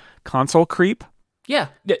is console creep. Yeah,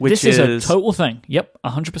 this is a total thing. Yep,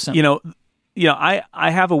 100%.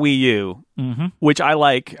 I have a Wii U, mm-hmm. which I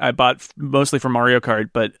like. I bought mostly for Mario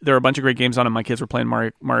Kart, but there are a bunch of great games on it. My kids were playing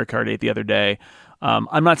Mario Kart 8 the other day.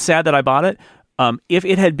 I'm not sad that I bought it. If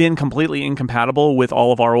it had been completely incompatible with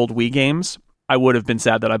all of our old Wii games, I would have been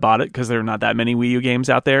sad that I bought it, because there are not that many Wii U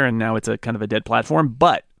games out there, and now it's a kind of a dead platform.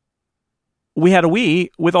 But we had a Wii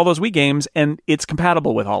with all those Wii games, and it's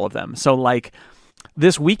compatible with all of them. So, like,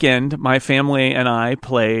 this weekend, my family and I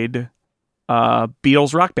played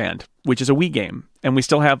Beatles Rock Band, which is a Wii game. And we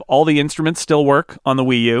still have all the instruments still work on the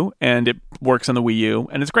Wii U, and it works on the Wii U,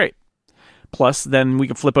 and it's great. Plus, then we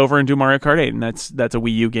can flip over and do Mario Kart 8, and that's a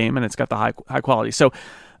Wii U game, and it's got the high quality. So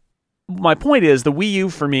my point is, the Wii U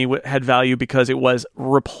for me had value because it was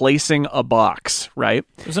replacing a box, right?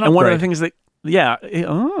 It was an and upgrade. One of the things that,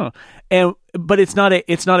 but it's not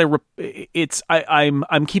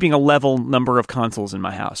I'm keeping a level number of consoles in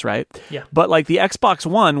my house, right? Yeah. But like the Xbox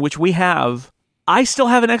One, which we have, I still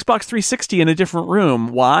have an Xbox 360 in a different room.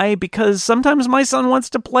 Why? Because sometimes my son wants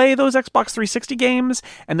to play those Xbox 360 games,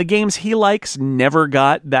 and the games he likes never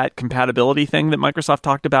got that compatibility thing that Microsoft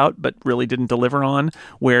talked about, but really didn't deliver on,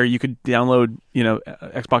 where you could download,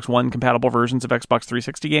 Xbox One compatible versions of Xbox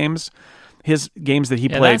 360 games. His games that he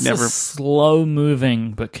played that's never. A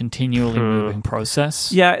slow-moving but continually moving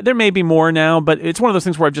process. Yeah, there may be more now, but it's one of those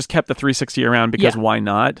things where I've just kept the 360 around because why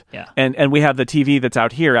not? Yeah. And we have the TV that's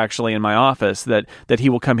out here actually in my office that he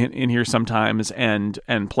will come in here sometimes and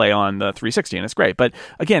play on the 360, and it's great. But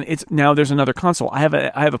again, it's now there's another console. I have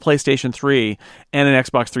a PlayStation 3 and an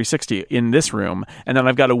Xbox 360 in this room, and then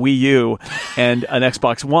I've got a Wii U and an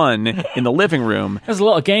Xbox One in the living room. There's a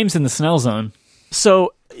lot of games in the Snell zone.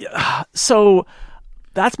 So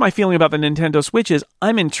that's my feeling about the Nintendo Switch. Is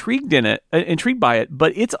I'm intrigued by it,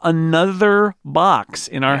 but it's another box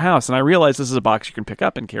in our house, and I realize this is a box you can pick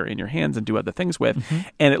up and carry in your hands and do other things with, mm-hmm.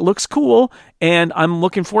 and it looks cool, and I'm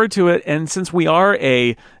looking forward to it. And since we are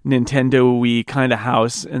a Nintendo-y kind of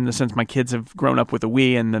house, in the sense my kids have grown up with the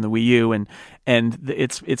Wii and then the Wii U, and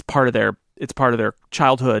it's part of their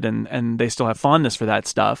childhood, and they still have fondness for that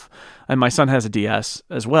stuff. And my son has a DS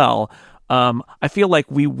as well. I feel like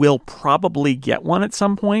we will probably get one at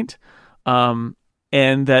some point, and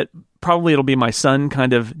that probably it'll be my son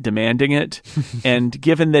kind of demanding it. And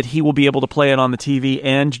given that he will be able to play it on the TV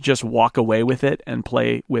and just walk away with it and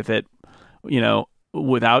play with it,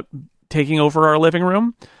 without taking over our living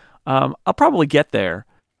room, I'll probably get there.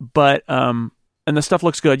 But and the stuff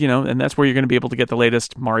looks good, and that's where you're going to be able to get the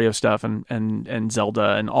latest Mario stuff and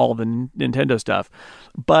Zelda and all of the Nintendo stuff.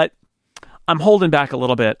 But I'm holding back a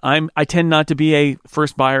little bit. I tend not to be a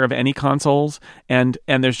first buyer of any consoles, and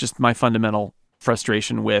there's just my fundamental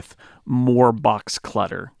frustration with more box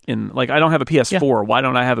clutter. I don't have a PS4. Yeah. Why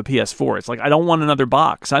don't I have a PS4? It's like I don't want another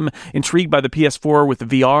box. I'm intrigued by the PS4 with the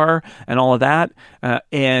VR and all of that,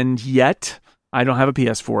 and yet I don't have a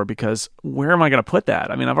PS4 because where am I going to put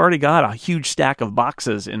that? I mean, I've already got a huge stack of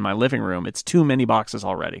boxes in my living room. It's too many boxes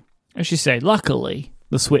already. As you say, luckily,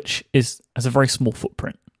 the Switch has a very small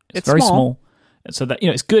footprint. It's very small. small. So that,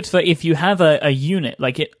 it's good for if you have a unit,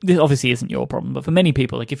 this obviously isn't your problem, but for many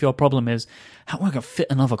people, if your problem is, how am I going to fit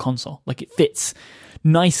another console? It fits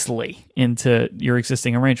nicely into your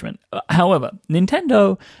existing arrangement. However,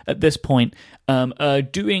 Nintendo, at this point, are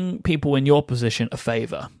doing people in your position a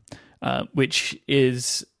favor, which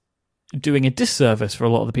is doing a disservice for a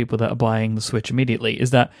lot of the people that are buying the Switch immediately, is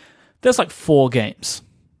that there's 4 games.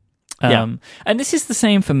 And this is the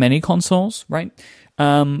same for many consoles, right?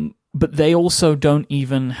 But they also don't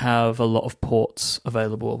even have a lot of ports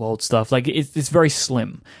available of old stuff. It's very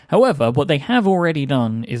slim. However, what they have already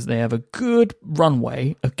done is they have a good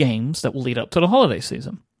runway of games that will lead up to the holiday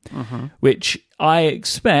season, which I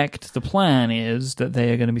expect the plan is that they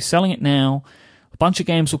are going to be selling it now. A bunch of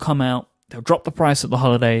games will come out. They'll drop the price at the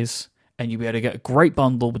holidays, and you'll be able to get a great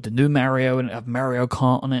bundle with the new Mario, and it'll have Mario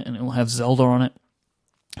Kart on it, and it will have Zelda on it.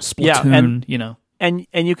 Splatoon, And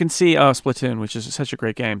you can see Splatoon, which is such a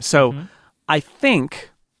great game. So I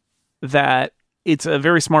think that it's a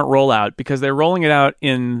very smart rollout because they're rolling it out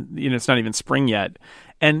in, it's not even spring yet.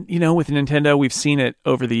 And, with Nintendo, we've seen it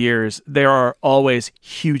over the years. There are always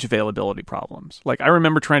huge availability problems. I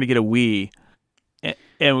remember trying to get a Wii, and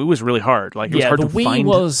it was really hard. It was hard to find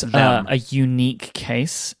the Wii was them. a unique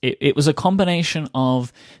case. It was a combination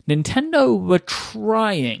of Nintendo were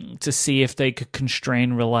trying to see if they could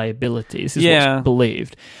constrain reliability. This is what's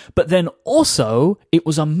believed. But then also, it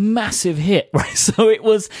was a massive hit, right? So it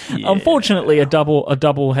was, unfortunately, a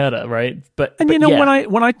double header, right? But when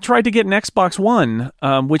I tried to get an Xbox One,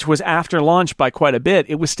 which was after launch by quite a bit,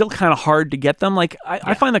 it was still kind of hard to get them.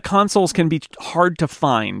 I find the consoles can be hard to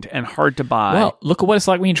find and hard to buy. Well, look at what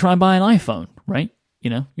it's like when you try and buy an iPhone, right?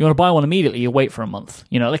 You want to buy one immediately, you wait for a month.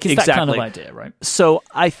 It's exactly. that kind of idea, right? So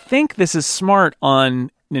I think this is smart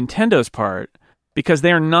on Nintendo's part because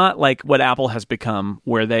they're not like what Apple has become,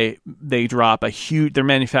 where they drop they're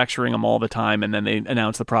manufacturing them all the time, and then they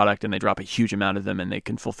announce the product and they drop a huge amount of them, and they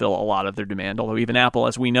can fulfill a lot of their demand. Although even Apple,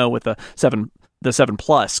 as we know with the 7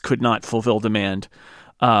 Plus, could not fulfill demand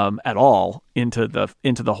at all into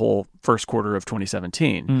the whole first quarter of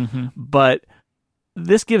 2017. But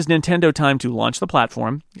this gives Nintendo time to launch the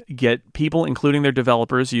platform, get people, including their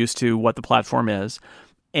developers, used to what the platform is,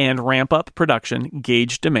 and ramp up production,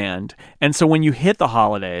 gauge demand. And so when you hit the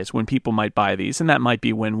holidays, when people might buy these, and that might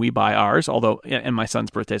be when we buy ours, and my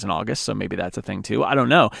son's birthday's in August, so maybe that's a thing too. I don't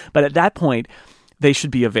know. But at that point, they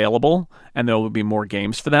should be available, and there will be more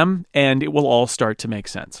games for them, and it will all start to make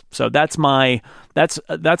sense. So that's my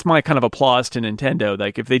kind of applause to Nintendo.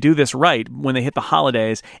 If they do this right, when they hit the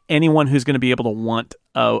holidays, anyone who's going to be able to want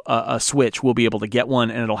a Switch will be able to get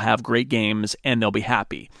one, and it'll have great games, and they'll be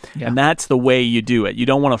happy. Yeah. And that's the way you do it. You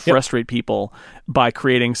don't want to frustrate people by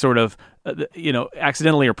creating sort of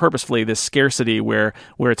accidentally or purposefully this scarcity where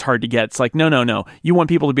it's hard to get. It's no. You want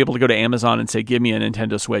people to be able to go to Amazon and say, give me a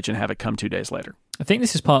Nintendo Switch, and have it come 2 days later. I think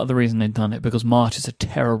this is part of the reason they've done it, because March is a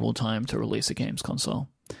terrible time to release a games console.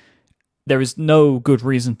 There is no good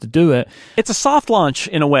reason to do it. It's a soft launch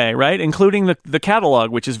in a way, right? Including the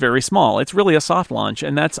catalog, which is very small. It's really a soft launch,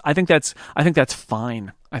 and I think that's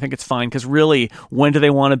fine. I think it's fine because really, when do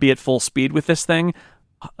they want to be at full speed with this thing?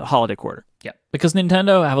 Holiday quarter. Yeah, because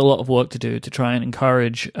Nintendo have a lot of work to do to try and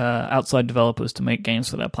encourage outside developers to make games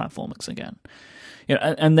for their platforms again.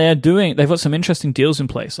 And they've got some interesting deals in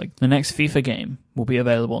place. Like the next FIFA game will be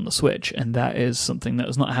available on the Switch, and that is something that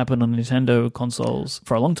has not happened on Nintendo consoles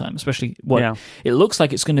for a long time. Especially it looks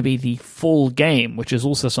like it's going to be the full game, which is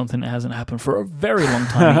also something that hasn't happened for a very long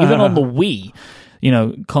time. Even on the Wii,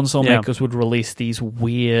 console makers would release these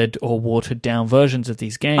weird or watered down versions of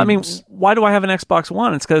these games. I mean, why do I have an Xbox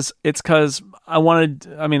One? It's because I had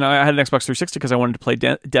an Xbox 360 because I wanted to play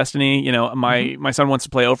Destiny. My son wants to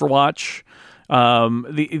play Overwatch.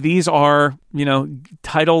 These are,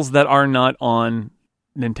 titles that are not on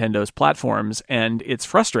Nintendo's platforms, and it's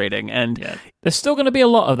frustrating. And there's still going to be a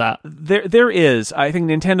lot of that. There is. I think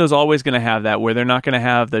Nintendo's always going to have that, where they're not going to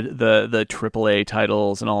have the AAA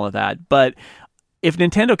titles and all of that. But if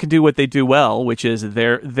Nintendo can do what they do well, which is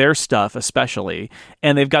their stuff especially,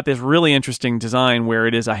 and they've got this really interesting design where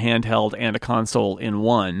it is a handheld and a console in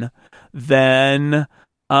one, then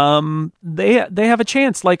they have a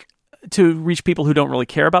chance, to reach people who don't really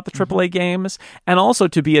care about the AAA games, and also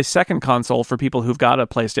to be a second console for people who've got a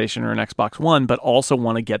PlayStation or an Xbox One, but also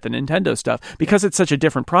want to get the Nintendo stuff. Because it's such a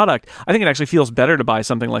different product, I think it actually feels better to buy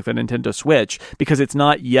something like the Nintendo Switch, because it's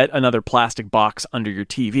not yet another plastic box under your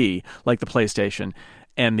TV like the PlayStation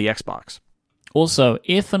and the Xbox. Also,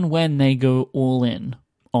 if and when they go all in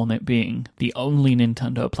on it being the only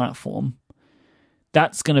Nintendo platform,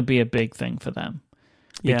 that's going to be a big thing for them.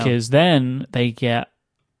 because then they get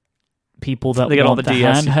people that They get all want the the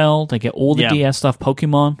DS. handheld, they get all the Yeah. DS stuff,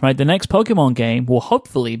 Pokemon, right? The next Pokemon game will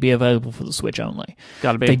hopefully be available for the Switch only.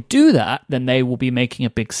 Gotta be. If they do that, then they will be making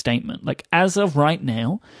a big statement. Like, as of right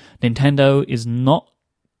now, Nintendo is not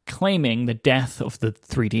claiming the death of the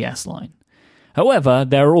 3DS line. However,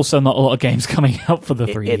 there are also not a lot of games coming out for the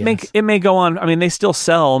 3DS. It may go on. I mean, they still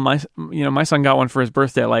sell. My son got one for his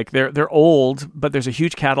birthday. Like they're old, but there's a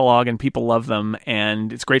huge catalog and people love them,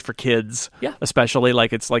 and it's great for kids. Yeah. Especially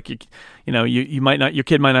like it's like you might not, your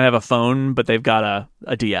kid might not have a phone, but they've got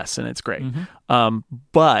a DS and it's great.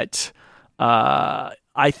 But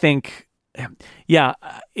I think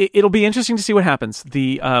it'll be interesting to see what happens.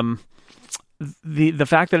 The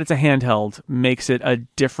fact that it's a handheld makes it a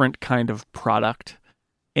different kind of product,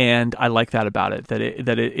 and I like that about it. That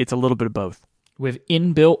it's a little bit of both. With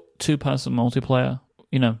inbuilt two-person multiplayer,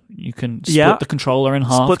 you can split the controller in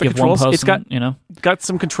half. Split the give controls. one person, It's got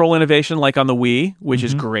some control innovation, like on the Wii, which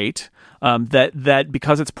is great. That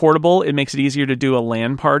because it's portable, it makes it easier to do a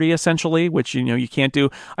LAN party essentially, which you can't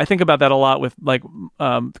do. I think about that a lot with like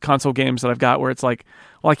console games that I've got, where it's like,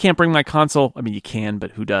 well, I can't bring my console. I mean, you can,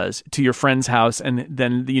 but who does? To your friend's house, and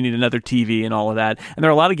then you need another TV and all of that. And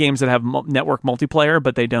there are a lot of games that have network multiplayer,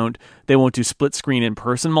 but they won't do split screen in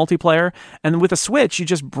person multiplayer. And with a Switch, you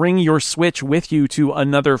just bring your Switch with you to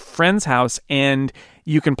another friend's house, and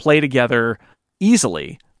you can play together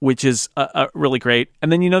easily, which is really great.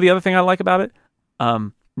 And then the other thing I like about it,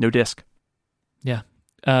 no disc. Yeah,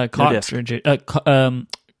 cartridge.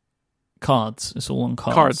 Cards. It's all on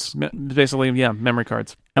cards. Basically, memory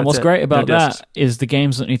cards. And That's what's it. great about No discs. that is the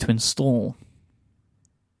games that need to install.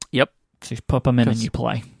 Yep. So you pop them in and you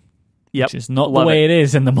play. Yep. Which is not Love the way it. it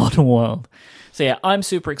is in the modern world. So yeah, I'm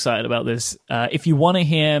super excited about this. If you want to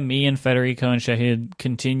hear me and Federico and Shahid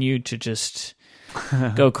continue to just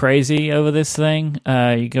go crazy over this thing,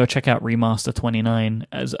 you go check out Remaster 29.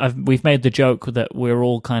 We've made the joke that we're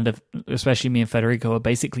all kind of, especially me and Federico, are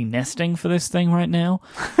basically nesting for this thing right now.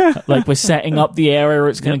 Like we're setting up the area where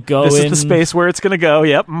it's going to go This in. is the space where it's going to go.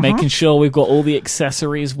 Yep. Mhm. Making sure we've got all the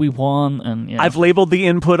accessories we want, and I've labeled the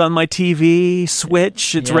input on my TV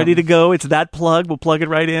switch. It's ready to go. It's that plug. We'll plug it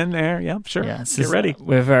right in there. Yep, sure. Yeah, Get ready.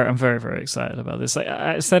 I'm very, very excited about this.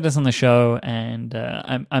 I said this on the show, and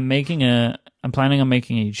I'm planning on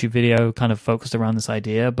making a YouTube video kind of focused around this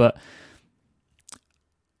idea, but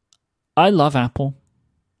I love Apple,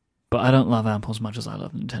 but I don't love Apple as much as I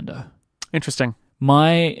love Nintendo. Interesting.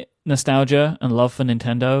 My nostalgia and love for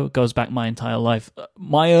Nintendo goes back my entire life.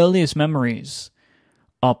 My earliest memories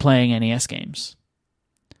are playing NES games.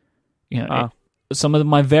 Some of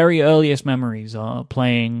my very earliest memories are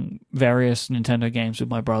playing various Nintendo games with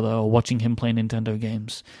my brother, or watching him play Nintendo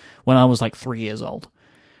games when I was like 3 years old.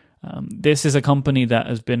 This is a company that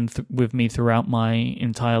has been with me throughout my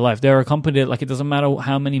entire life. They're a company that, like, it doesn't matter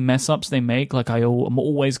how many mess ups they make. Like, I'm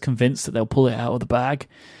always convinced that they'll pull it out of the bag.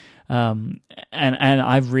 And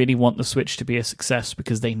I really want the Switch to be a success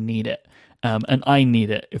because they need it. And I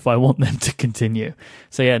need it if I want them to continue.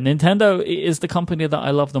 So yeah, Nintendo is the company that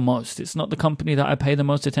I love the most. It's not the company that I pay the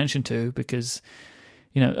most attention to because,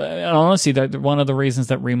 and honestly, one of the reasons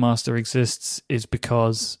that Remaster exists is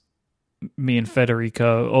because me and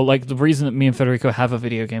Federico, or like the reason that me and Federico have a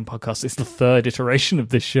video game podcast, it's the third iteration of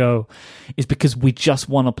this show, is because we just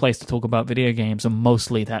want a place to talk about video games, and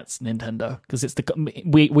mostly that's Nintendo, because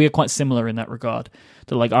we are quite similar in that regard.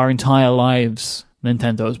 That like our entire lives,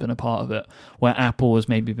 Nintendo has been a part of it, where Apple has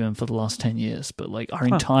maybe been for the last 10 years, but like our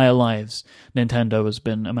entire lives, Nintendo has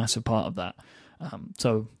been a massive part of that.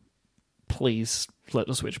 So please let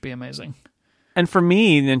the Switch be amazing. And for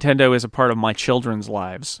me, Nintendo is a part of my children's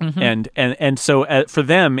lives, Mm-hmm. and so for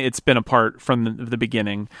them, it's been a part from the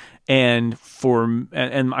beginning. And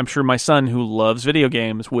I'm sure my son, who loves video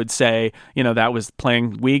games, would say, that was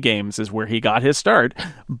playing Wii games is where he got his start.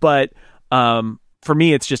 But for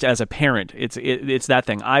me, it's just as a parent, it's that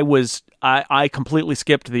thing. I completely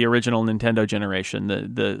skipped the original Nintendo generation.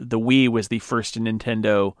 The Wii was the first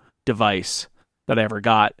Nintendo device that I ever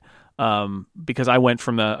got. Because I went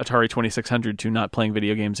from the Atari 2600 to not playing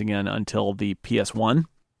video games again until the PS1.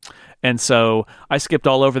 And so I skipped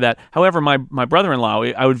all over that. However, my brother-in-law,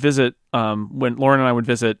 I would visit, when Lauren and I would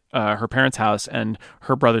visit her parents' house, and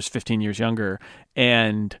her brother's 15 years younger,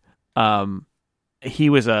 and he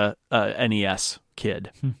was a NES kid.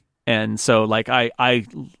 And so like I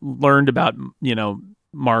learned about,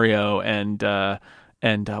 Mario and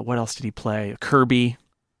what else did he play? Kirby,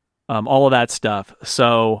 all of that stuff.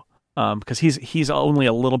 So because he's only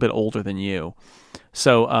a little bit older than you.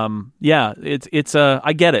 So it's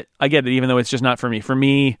I get it, even though it's just not for me. For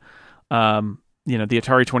me, the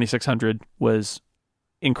Atari 2600 was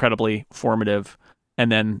incredibly formative,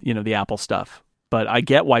 and then the Apple stuff. But I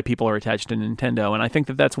get why people are attached to Nintendo, and I think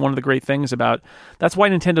that that's one of the great things that's why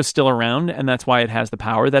Nintendo's still around, and that's why it has the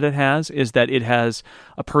power that it has, is that it has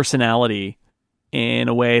a personality in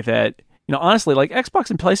a way that, honestly, like Xbox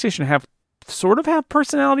and PlayStation have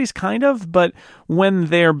personalities, kind of, but when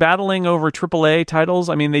they're battling over AAA titles,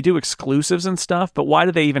 I mean, they do exclusives and stuff, but why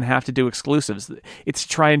do they even have to do exclusives? It's to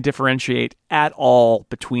try and differentiate at all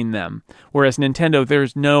between them. Whereas Nintendo,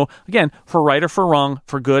 there's no, again, for right or for wrong,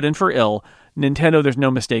 for good and for ill, Nintendo, there's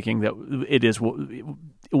no mistaking that it is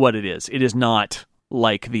what it is. It is not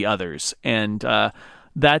like the others. And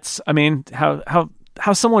that's, I mean,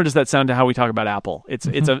 how similar does that sound to how we talk about Apple? It's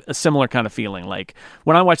a similar kind of feeling. Like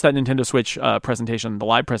when I watched that Nintendo Switch presentation, the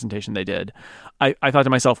live presentation they did, I thought to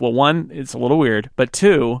myself, well, one, it's a little weird, but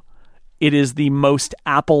two, it is the most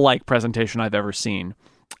Apple-like presentation I've ever seen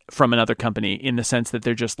from another company, in the sense that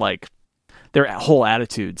they're just like, their whole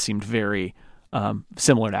attitude seemed very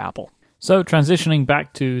similar to Apple. So transitioning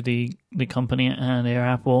back to the company and their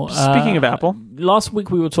Apple. Speaking of Apple, last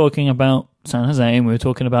week we were talking about San Jose, and we were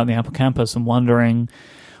talking about the Apple campus and wondering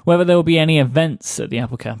whether there will be any events at the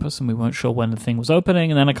Apple campus, and we weren't sure when the thing was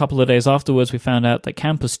opening. And then a couple of days afterwards, we found out that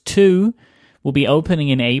Campus 2 will be opening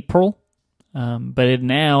in April, but it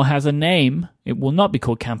now has a name. It will not be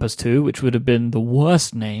called Campus 2, which would have been the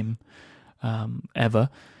worst name ever,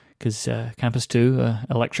 because Campus 2,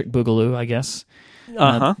 Electric Boogaloo, I guess.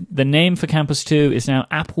 The name for Campus 2 is now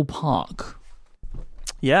Apple Park.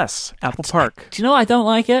 Yes, Apple Park. Do you know, I don't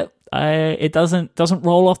like it. It doesn't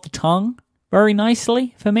roll off the tongue very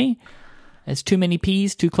nicely for me. There's too many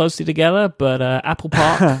P's too closely together, but Apple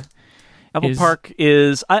Park. Park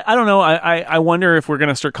is, I don't know. I wonder if we're going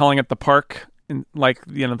to start calling it the park, like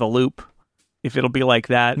the Loop, if it'll be like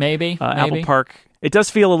that. Maybe. Apple Park. It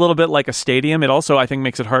does feel a little bit like a stadium. It also, I think,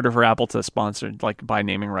 makes it harder for Apple to sponsor, like buy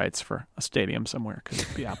naming rights for a stadium somewhere, because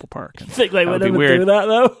it'd be Apple Park. You think they would ever do that,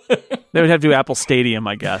 though? They would have to do Apple Stadium,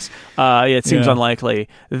 I guess. It seems unlikely.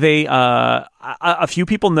 They, a few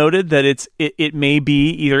people noted that it may be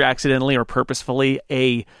either accidentally or purposefully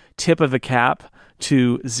a tip of the cap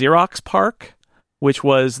to Xerox Park, which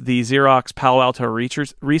was the Xerox Palo Alto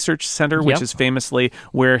Research Center, which is famously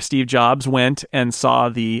where Steve Jobs went and saw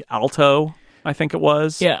the Alto, I think it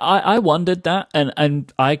was. Yeah, I wondered that,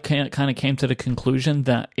 and I kind of came to the conclusion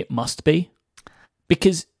that it must be.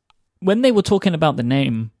 Because when they were talking about the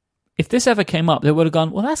name, if this ever came up, they would have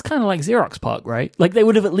gone, well, that's kind of like Xerox Park, right? Like, they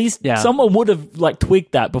would have at least, someone would have, like,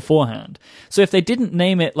 twigged that beforehand. So if they didn't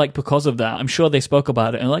name it, like, because of that, I'm sure they spoke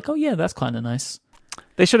about it and like, oh, yeah, that's kind of nice.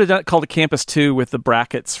 They should have called it Campus 2 with the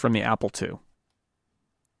brackets from the Apple II.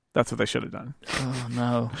 That's what they should have done. Oh,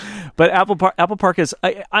 no. But Apple Park is,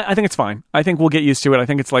 I think it's fine. I think we'll get used to it. I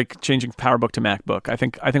think it's like changing PowerBook to MacBook. I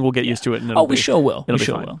think we'll get used to it. And we sure will. We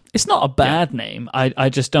sure will. It's not a bad name. I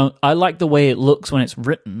just don't, I like the way it looks when it's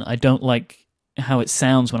written. I don't like how it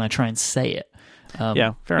sounds when I try and say it.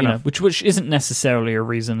 Fair enough. Which isn't necessarily a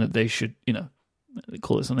reason that they should,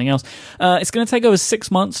 call it something else. It's going to take over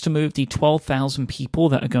 6 months to move the 12,000 people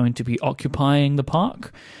that are going to be occupying the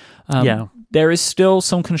park. There is still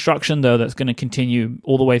some construction, though, that's going to continue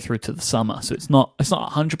all the way through to the summer. So it's not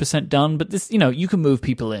 100% done, but this, you can move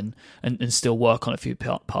people in and still work on a few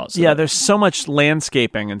parts. Yeah, there's so much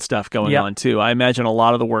landscaping and stuff going on, too. I imagine a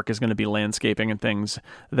lot of the work is going to be landscaping and things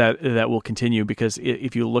that will continue, because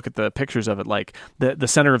if you look at the pictures of it, like the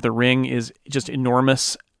center of the ring is just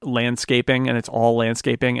enormous landscaping, and it's all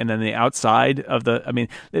landscaping. And then the outside of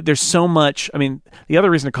there's so much. I mean, the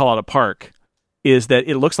other reason to call it a park is that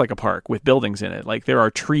it looks like a park with buildings in it. Like, there are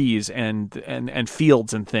trees and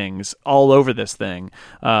fields and things all over this thing.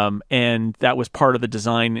 And that was part of the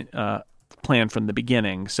design plan from the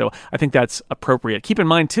beginning. So I think that's appropriate. Keep in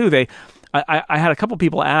mind, too, I had a couple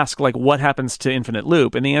people ask, like, what happens to Infinite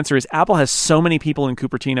Loop? And the answer is Apple has so many people in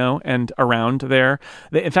Cupertino and around there.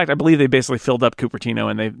 In fact, I believe they basically filled up Cupertino,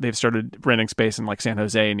 and they've started renting space in, like, San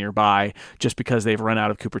Jose nearby, just because they've run out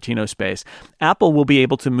of Cupertino space. Apple will be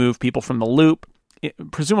able to move people from the Loop.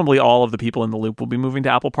 Presumably all of the people in the Loop will be moving to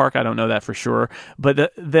Apple Park. I don't know that for sure,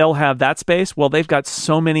 but they'll have that space. Well, they've got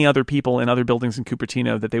so many other people in other buildings in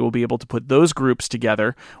Cupertino that they will be able to put those groups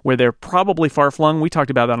together where they're probably far-flung. We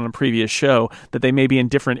talked about that on a previous show, that they may be in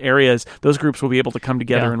different areas. Those groups will be able to come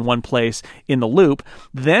together in one place in the Loop.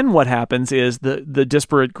 Then what happens is the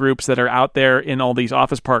disparate groups that are out there in all these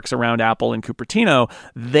office parks around Apple in Cupertino,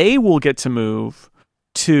 they will get to move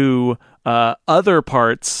to other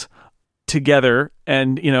parts together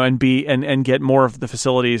and get more of the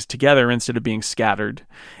facilities together instead of being scattered.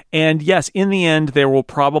 And yes, in the end, there will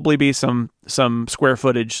probably be some square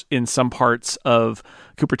footage in some parts of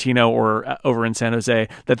Cupertino or over in San Jose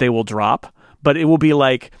that they will drop, but it will be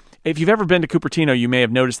like, if you've ever been to Cupertino, you may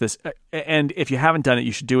have noticed this, and if you haven't done it,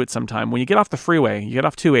 you should do it sometime. When you get off the freeway, you get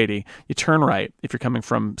off 280, you turn right if you're coming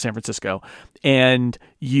from San Francisco, and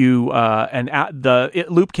the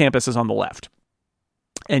Loop campus is on the left,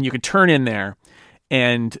 and you can turn in there,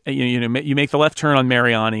 and you make the left turn on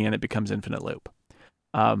Mariani, and it becomes Infinite Loop.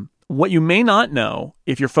 What you may not know,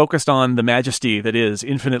 if you're focused on the majesty that is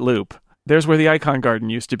Infinite Loop, there's where the Icon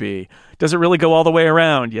Garden used to be. Does it really go all the way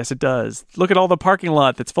around? Yes, it does. Look at all the parking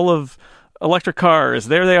lot that's full of electric cars.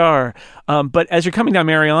 There they are. But as you're coming down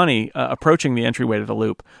Mariani, approaching the entryway to the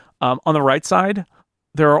Loop, on the right side,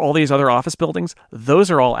 there are all these other office buildings.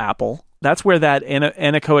 Those are all Apple. That's where that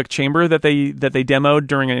anechoic chamber that they demoed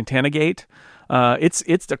during an antenna gate.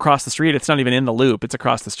 It's across the street. It's not even in the Loop. It's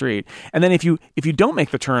across the street. And then if you don't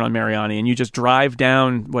make the turn on Mariani and you just drive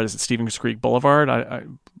down, what is it, Stevens Creek Boulevard?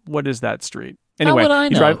 What is that street? Anyway, how would I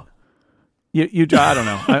know? I don't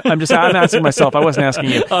know. I'm asking myself. I wasn't asking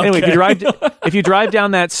you. Okay. Anyway, if you drive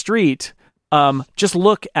down that street, just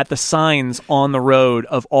look at the signs on the road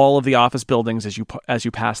of all of the office buildings as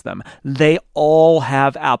you pass them. They all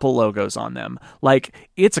have Apple logos on them. Like,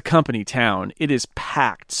 it's a company town. It is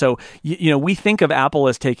packed. So we think of Apple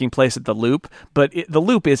as taking place at the Loop, but the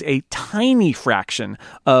Loop is a tiny fraction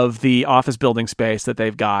of the office building space that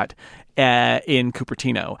they've got in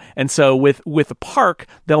Cupertino. And so with the park,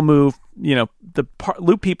 they'll move, the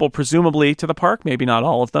Loop people presumably to the park, maybe not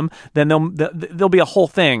all of them. Then there'll be a whole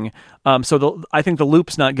thing. So I think the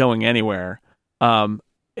Loop's not going anywhere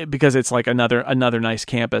because it's like another nice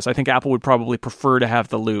campus. I think Apple would probably prefer to have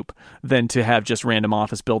the Loop than to have just random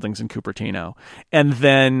office buildings in Cupertino. And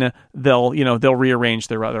then they'll rearrange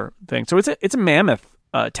their other thing. So it's a mammoth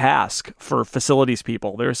task for facilities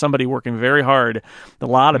people. There's somebody working very hard, a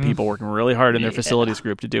lot of people working really hard in their facilities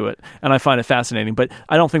group to do it, and I find it fascinating. But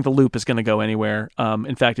I don't think the Loop is going to go anywhere.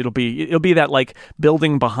 In fact, it'll be that like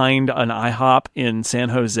building behind an IHOP in San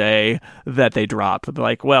Jose that they drop. They're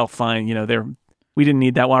like, well, fine, we didn't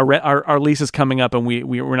need that one. Our lease is coming up, and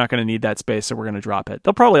we're not going to need that space, so we're going to drop it.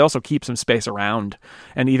 They'll probably also keep some space around,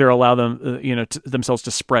 and either allow them, themselves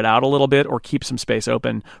to spread out a little bit, or keep some space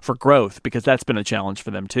open for growth, because that's been a challenge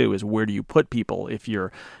for them too. Is where do you put people if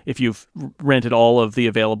you've rented all of the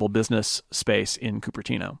available business space in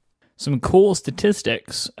Cupertino? Some cool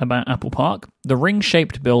statistics about Apple Park. The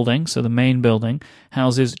ring-shaped building, so the main building,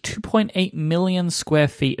 houses 2.8 million square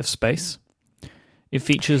feet of space. It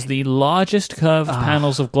features the largest curved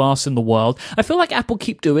panels of glass in the world. I feel like Apple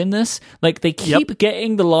keep doing this. Like, they keep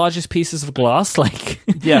getting the largest pieces of glass. Like,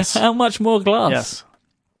 yes. How much more glass? Yes.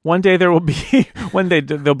 One day there'll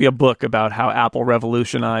be a book about how Apple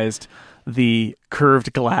revolutionized the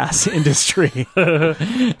curved glass industry.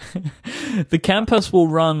 The campus will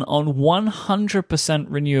run on 100%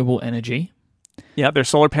 renewable energy. Yeah, there's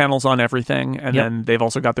solar panels on everything, and then they've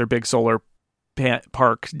also got their big solar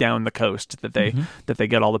park down the coast that they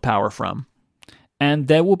get all the power from. And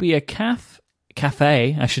there will be a cafe,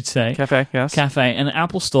 I should say. Cafe, yes. Cafe, and an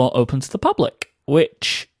Apple Store open to the public,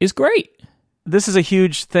 which is great. This is a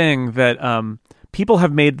huge thing that people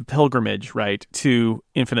have made the pilgrimage, right, to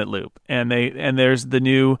Infinite Loop. And there's the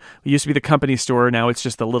new, it used to be the company store, now it's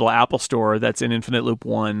just the little Apple Store that's in Infinite Loop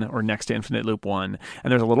 1 or next to Infinite Loop 1.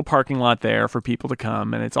 And there's a little parking lot there for people to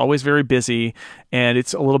come, and it's always very busy, and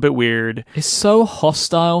it's a little bit weird. It's so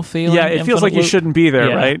hostile feeling. Yeah, it feels like you shouldn't be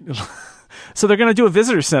there, right? So they're going to do a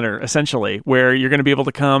visitor center, essentially, where you're going to be able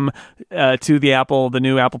to come to the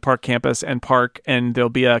new Apple Park campus and park, and there'll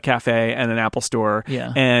be a cafe and an Apple Store.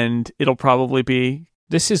 Yeah. And it'll probably be...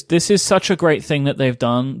 This is such a great thing that they've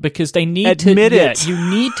done, because they need admit it. You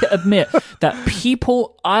need to admit that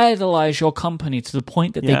people idolize your company to the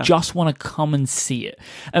point that they just want to come and see it.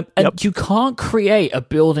 And you can't create a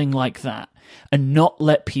building like that and not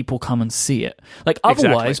let people come and see it. Like,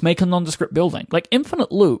 otherwise, make a nondescript building. Like,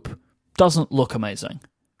 Infinite Loop doesn't look amazing,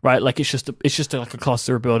 right? Like, it's just like a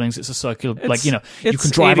cluster of buildings. It's a circular, you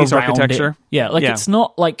can drive around architecture. it. Yeah, it's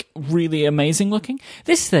not like really amazing looking.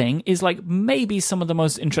 This thing is like maybe some of the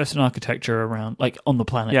most interesting architecture around, like, on the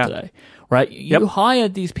planet today, right? You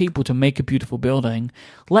hired these people to make a beautiful building.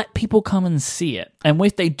 Let people come and see it, and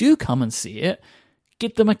if they do come and see it,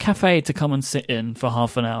 get them a cafe to come and sit in for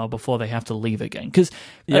half an hour before they have to leave again. Because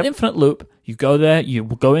at Infinite Loop, you go there, you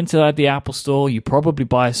go into the Apple Store, you probably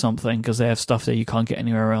buy something because they have stuff there you can't get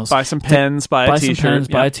anywhere else. Buy some pens, buy a t-shirt.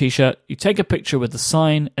 Buy a t-shirt, you take a picture with the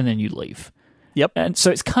sign, and then you leave. Yep. And so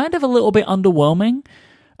it's kind of a little bit underwhelming.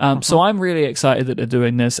 So I'm really excited that they're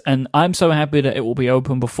doing this, and I'm so happy that it will be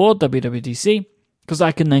open before WWDC, because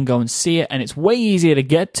I can then go and see it, and it's way easier to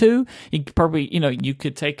get to. You could probably, you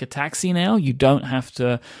could take a taxi now. You don't have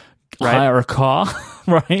to hire a car,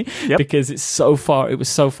 right? Yep. Because it was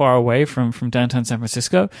so far away from downtown San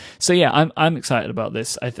Francisco. So yeah, I'm excited about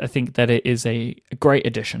this. I think that it is a great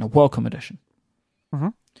addition, a welcome addition. Mm-hmm.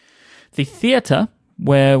 The theater,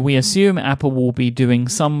 where we assume Apple will be doing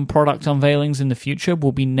some product unveilings in the future,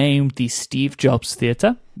 will be named the Steve Jobs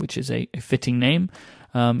Theater, which is a fitting name.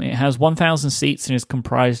 It has 1,000 seats and is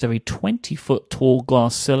comprised of a 20-foot tall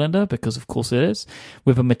glass cylinder, because of course it is,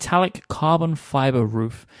 with a metallic carbon fiber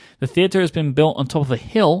roof. The theater has been built on top of a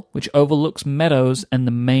hill which overlooks meadows and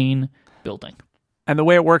the main building. And the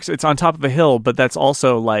way it works, it's on top of a hill, but that's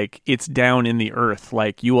also like it's down in the earth.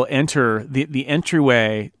 Like you will enter the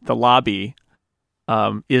entryway, the lobby,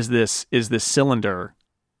 is this cylinder,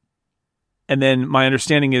 and then my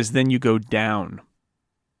understanding is then you go down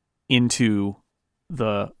into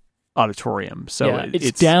the auditorium. So yeah,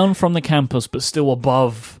 it's down from the campus, but still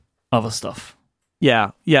above other stuff.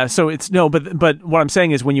 Yeah. So it's but what I'm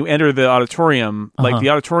saying is when you enter the auditorium, like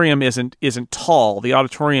the auditorium isn't tall. The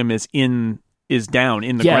auditorium is down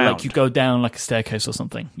in the ground. Yeah, like you go down like a staircase or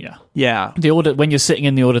something. Yeah. Yeah. When you're sitting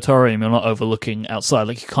in the auditorium, you're not overlooking outside.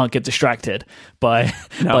 Like you can't get distracted by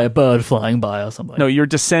a bird flying by or something. No, you're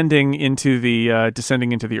descending into the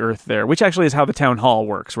earth there, which actually is how the town hall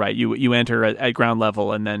works, right? You enter at ground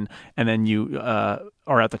level and then you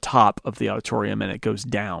are at the top of the auditorium and it goes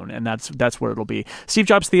down, and that's where it'll be. Steve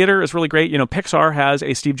Jobs Theater is really great. Pixar has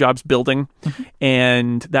a Steve Jobs building,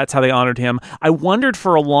 and that's how they honored him. I wondered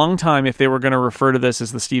for a long time if they were going to refer to this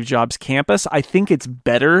as the Steve Jobs campus. I think it's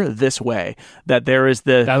better this way, that there is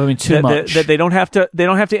that would be too much. That they don't have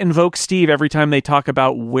to invoke Steve every time they talk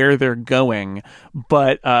about where they're going.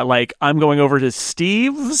 But like I'm going over to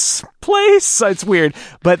Steve's place. It's weird,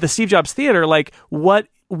 but the Steve Jobs Theater, like what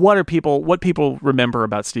people remember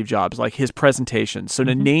about Steve Jobs, like his presentation. So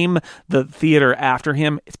to name the theater after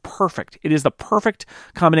him, it's perfect. It is the perfect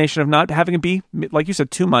combination of not having it be, like you said,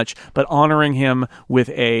 too much, but honoring him with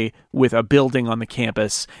a building on the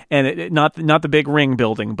campus, and not the big ring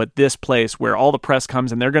building, but this place where all the press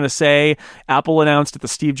comes and they're going to say Apple announced at the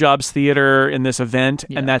Steve Jobs Theater in this event,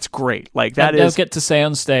 and that's great. Like they'll get to say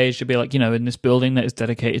on stage, to be like, in this building that is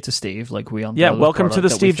dedicated to Steve, like we unveil welcome to the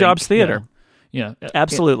Steve Jobs Theater.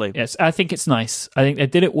 Absolutely. Yes, I think it's nice. I think they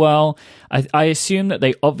did it well. I assume that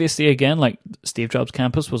they obviously, again, like Steve Jobs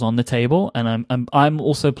Campus was on the table, and I'm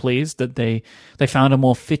also pleased that they found a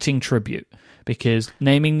more fitting tribute, because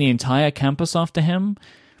naming the entire campus after him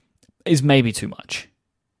is maybe too much.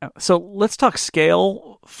 So let's talk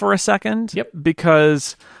scale for a second. Yep.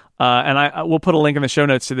 Because and we'll put a link in the show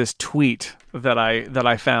notes to this tweet that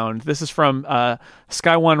I found. This is from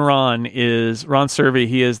Sky One Ron Servey.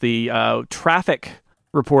 He is the traffic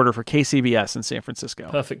reporter for KCBS in San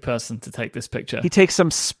Francisco. Perfect person to take this picture. He takes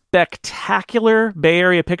some spectacular Bay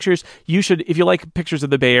Area pictures. You should, if you like pictures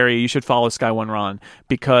of the Bay Area, you should follow Sky One Ron,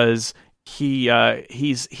 because he's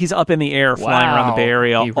up in the air flying around the Bay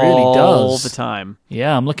Area all the time.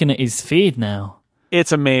 Yeah, I'm looking at his feed now.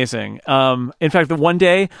 It's amazing. In fact, the one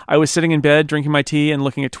day I was sitting in bed drinking my tea and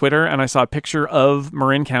looking at Twitter, and I saw a picture of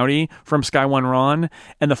Marin County from Sky One Ron.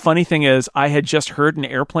 And the funny thing is, I had just heard an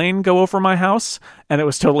airplane go over my house, and it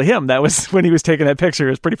was totally him. That was when he was taking that picture.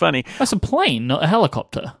 It was pretty funny. That's a plane, not a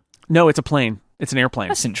helicopter. No, it's a plane. It's an airplane.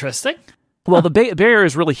 That's interesting. Well, the Bay Area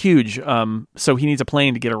is really huge, so he needs a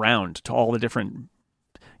plane to get around to all the different.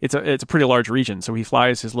 It's a pretty large region, so he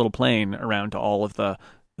flies his little plane around to all of the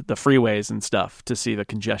freeways and stuff to see the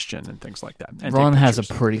congestion and things like that. And Ron has a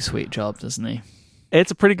pretty sweet job, doesn't he? It's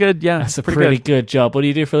a pretty good, yeah. It's a pretty good job. What do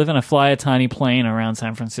you do for a living? I fly a tiny plane around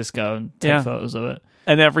San Francisco and take photos of it.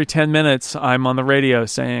 And every 10 minutes, I'm on the radio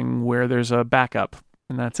saying where there's a backup.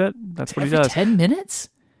 And that's it. That's what he does. 10 minutes?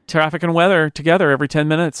 Traffic and weather together every 10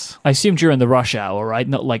 minutes. I assume during the rush hour, right?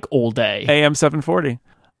 Not like all day. AM 740.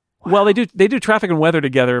 Wow. Well, they do traffic and weather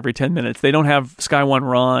together every 10 minutes. They don't have Sky One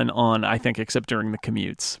Ron on, I think, except during the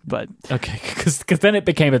commutes. But okay, because then it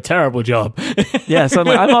became a terrible job. Yeah,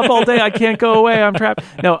 suddenly I'm up all day. I can't go away. I'm trapped.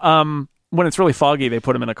 No, when it's really foggy, they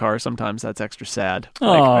put him in a car. Sometimes that's extra sad.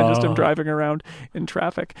 Like, I just am driving around in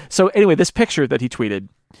traffic. So anyway, this picture that he tweeted,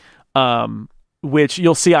 which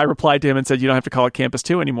you'll see, I replied to him and said, you don't have to call it Campus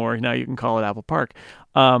 2 anymore. Now you can call it Apple Park.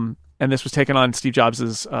 And this was taken on Steve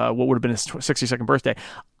Jobs' what would have been his 62nd birthday.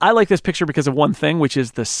 I like this picture because of one thing, which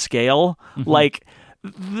is the scale. Mm-hmm. Like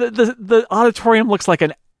the auditorium looks like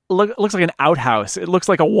an outhouse. It looks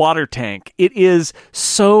like a water tank. It is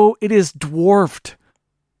dwarfed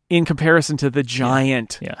in comparison to the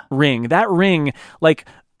giant ring. That ring, like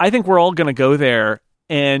I think we're all going to go there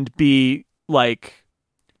and be like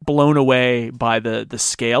blown away by the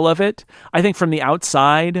scale of it. I think from the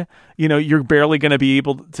outside, you're barely going to be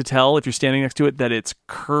able to tell if you're standing next to it that it's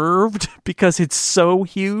curved because it's so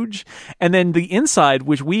huge. And then the inside,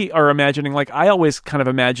 which we are imagining, like I always kind of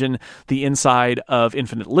imagine the inside of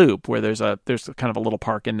Infinite Loop, where there's kind of a little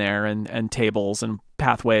park in there and tables and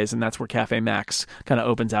pathways, and that's where Cafe Max kind of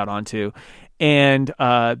opens out onto. And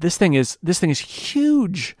this thing is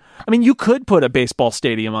huge. I mean, you could put a baseball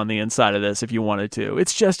stadium on the inside of this if you wanted to.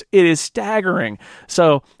 It is staggering.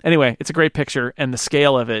 So anyway, it's a great picture, and the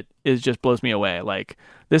scale of it just blows me away. Like,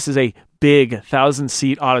 this is a big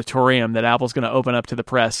 1,000-seat auditorium that Apple's going to open up to the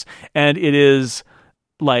press, and it is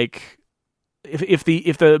like if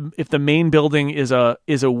the main building is a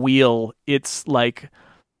wheel, it's like,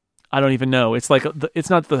 I don't even know. It's like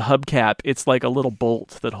it's not the hubcap. It's like a little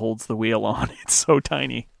bolt that holds the wheel on. It's so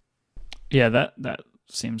tiny. Yeah, that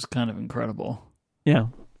seems kind of incredible. Yeah.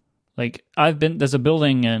 Like, there's a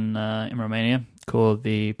building in Romania called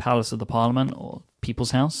the Palace of the Parliament, or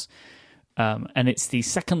People's House, and it's the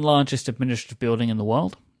second largest administrative building in the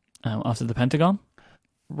world after the Pentagon.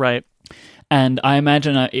 Right. And I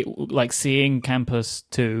imagine like seeing Campus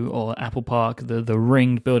 2 or Apple Park, the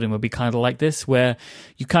ringed building would be kind of like this, where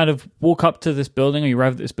you kind of walk up to this building, or you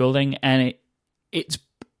arrive at this building, and it's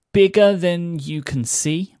bigger than you can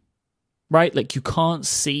see, right? Like, you can't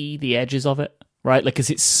see the edges of it, right? Like, because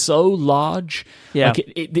it's so large. Yeah.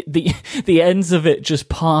 Like the ends of it just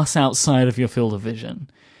pass outside of your field of vision.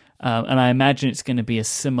 And I imagine it's going to be a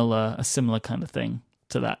similar kind of thing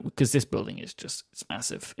to that, because this building is it's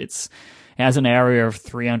massive. It has an area of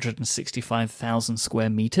 365,000 square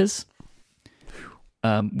meters,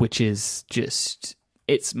 which is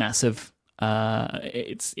it's massive.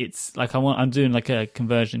 It's like I'm doing like a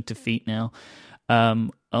conversion to feet now.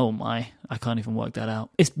 Oh my, I can't even work that out.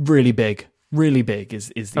 It's really big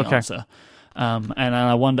is the answer. And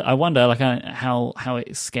I wonder like how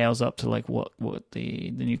it scales up to like what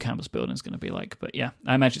the new campus building is going to be like. But yeah,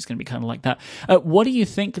 I imagine it's going to be kind of like that. What do you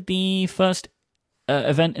think the first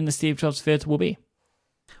event in the Steve Jobs Theater will be?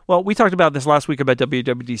 Well, we talked about this last week about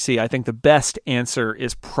WWDC. I think the best answer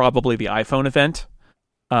is probably the iPhone event,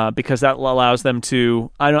 because that allows them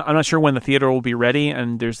to. I'm not sure when the theater will be ready,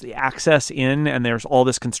 and there's the access in, and there's all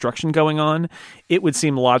this construction going on. It would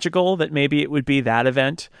seem logical that maybe it would be that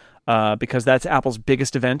event. Because that's Apple's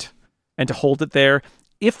biggest event, and to hold it there,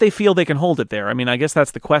 if they feel they can hold it there. I mean, I guess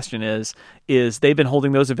that's the question is they've been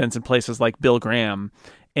holding those events in places like Bill Graham,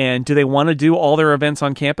 and do they want to do all their events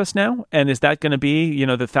on campus now? And is that going to be,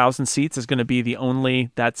 the 1,000 seats is going to be the only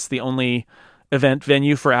event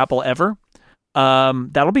venue for Apple ever?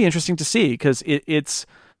 That'll be interesting to see, because it's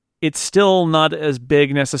still not as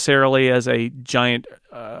big necessarily as a giant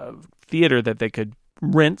theater that they could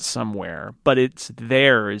rent somewhere, but it's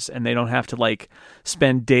theirs, and they don't have to like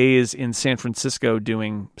spend days in San Francisco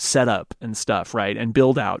doing setup and stuff, right? And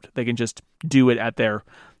build out. They can just do it at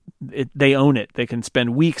they own it. They can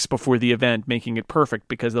spend weeks before the event making it perfect,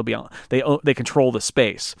 because they control the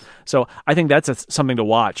space. So I think that's something to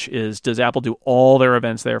watch. Does Apple do all their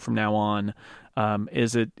events there from now on?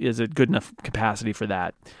 Is it good enough capacity for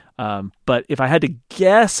that? But if I had to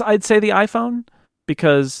guess, I'd say the iPhone,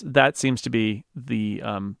 because that seems to be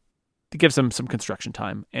to give them some construction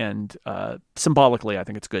time, and symbolically, I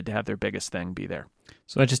think it's good to have their biggest thing be there.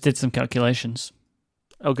 So I just did some calculations.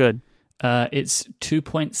 Oh, good. It's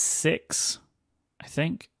 2.6, I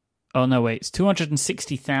think. Oh no, wait, it's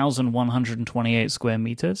 260,128 square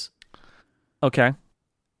meters. Okay.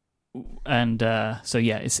 And so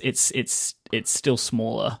yeah, it's still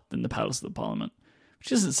smaller than the Palace of the Parliament,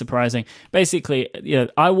 which isn't surprising. Basically,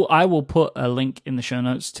 I will put a link in the show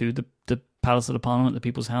notes to the Palace of the Parliament, the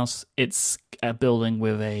People's House. It's a building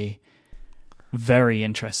with a very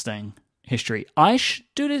interesting history. We should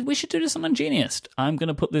do this on Ungenius. I'm going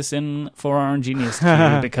to put this in for our Ungenius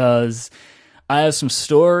queue because I have some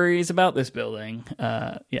stories about this building.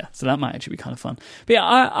 So that might actually be kind of fun. But yeah,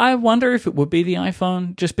 I wonder if it would be the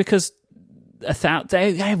iPhone, just because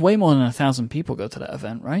they have way more than 1,000 people go to that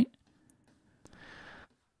event, right?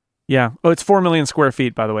 Yeah. Oh, it's 4 million square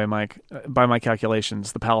feet, by the way, Mike. By my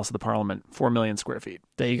calculations, the Palace of the Parliament, 4 million square feet.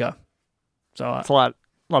 There you go. So it's a lot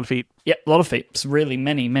of feet. Yeah, a lot of feet. It's really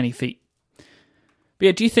many, many feet. But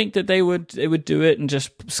yeah, do you think that they would do it and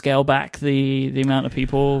just scale back the amount of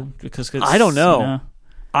people? Because I don't know.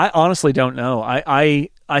 I honestly don't know. I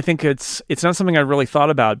think it's not something I really thought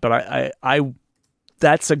about, but I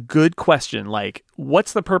that's a good question. Like,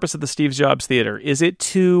 what's the purpose of the Steve Jobs Theater? Is it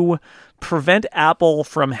to prevent Apple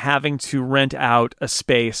from having to rent out a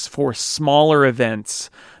space for smaller events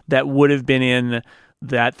that would have been in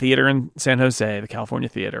that theater in San Jose, the California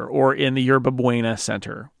Theater, or in the Yerba Buena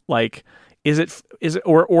Center? Like, is it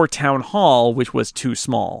or Town Hall, which was too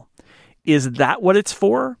small? Is that what it's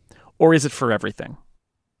for, or is it for everything?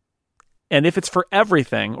 And if it's for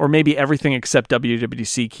everything, or maybe everything except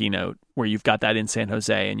WWDC keynote, where you've got that in San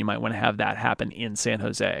Jose, and you might want to have that happen in San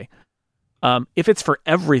Jose. If it's for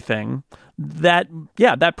everything,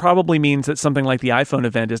 that probably means that something like the iPhone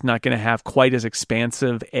event is not going to have quite as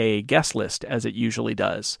expansive a guest list as it usually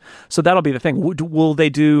does. So that'll be the thing. Will they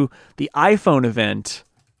do the iPhone event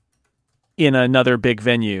in another big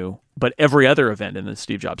venue, but every other event in the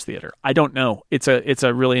Steve Jobs Theater? I don't know. It's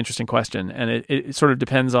a really interesting question, and it sort of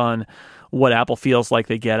depends on what Apple feels like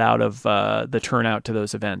they get out of the turnout to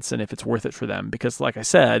those events, and if it's worth it for them. Because, like I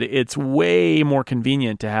said, it's way more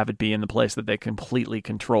convenient to have it be in the place that they completely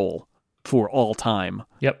control for all time.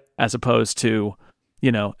 Yep. As opposed to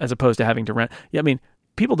having to rent. Yeah, I mean,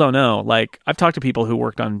 people don't know. Like, I've talked to people who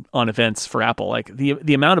worked on events for Apple. Like,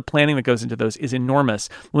 the amount of planning that goes into those is enormous.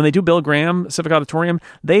 When they do Bill Graham Civic Auditorium,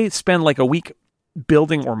 they spend like a week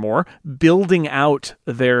building out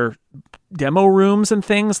their demo rooms and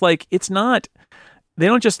things. Like, they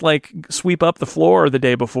don't just like sweep up the floor the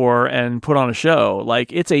day before and put on a show.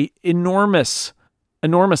 Like, it's a enormous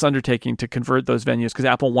undertaking to convert those venues because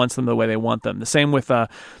Apple wants them the way they want them. The same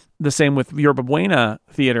with Yerba Buena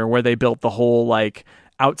Theater, where they built the whole like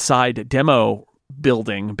outside demo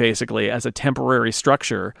building basically as a temporary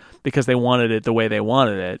structure because they wanted it the way they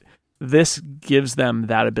wanted it. This gives them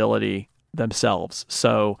that ability themselves.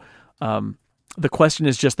 So the question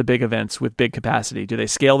is just the big events with big capacity. Do they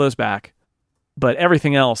scale those back? But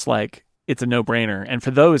everything else, like, it's a no-brainer. And for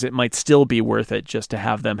those, it might still be worth it just to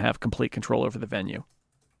have them have complete control over the venue.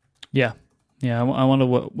 Yeah. I wonder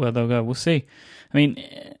where they'll go. We'll see. I mean,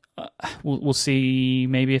 we'll see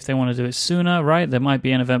maybe if they want to do it sooner, right? There might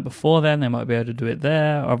be an event before then. They might be able to do it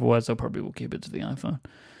there. Otherwise, they'll probably will keep it to the iPhone.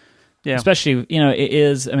 Yeah. Especially, it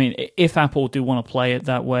is, I mean, if Apple do want to play it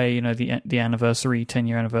that way, the anniversary,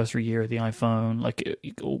 10-year anniversary year of the iPhone, like,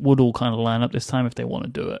 it would all kind of line up this time if they want to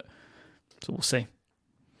do it. So we'll see.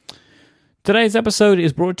 Today's episode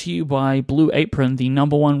is brought to you by Blue Apron, the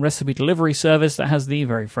 #1 recipe delivery service that has the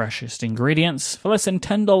very freshest ingredients. For less than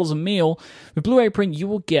 $10 a meal, with Blue Apron, you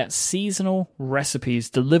will get seasonal recipes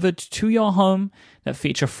delivered to your home that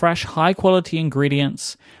feature fresh, high-quality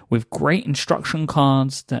ingredients with great instruction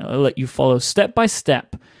cards that will let you follow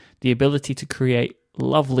step-by-step the ability to create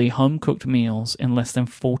lovely home-cooked meals in less than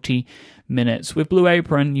 40 minutes. With Blue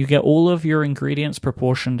Apron, you get all of your ingredients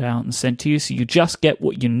proportioned out and sent to you, so you just get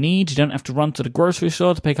what you need. You don't have to run to the grocery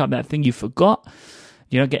store to pick up that thing you forgot.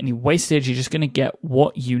 You don't get any wastage. You're just going to get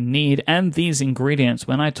what you need. And these ingredients,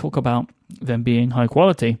 when I talk about them being high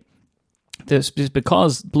quality, this is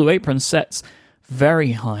because Blue Apron sets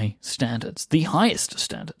very high standards, the highest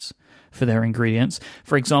standards for their ingredients.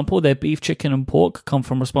 For example, their beef, chicken, and pork come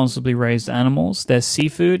from responsibly raised animals. Their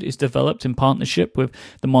seafood is developed in partnership with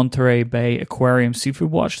the Monterey Bay Aquarium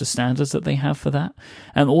Seafood Watch, the standards that they have for that.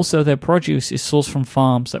 And also their produce is sourced from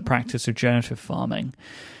farms that practice regenerative farming.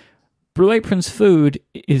 Blue Apron's food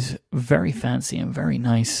is very fancy and very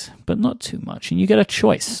nice, but not too much. And you get a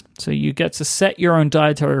choice. So you get to set your own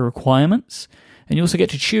dietary requirements, and you also get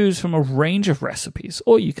to choose from a range of recipes,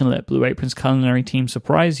 or you can let Blue Apron's culinary team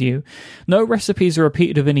surprise you. No recipes are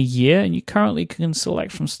repeated within a year, and you currently can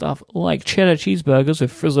select from stuff like cheddar cheeseburgers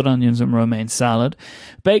with frizzled onions and romaine salad,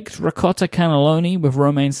 baked ricotta cannelloni with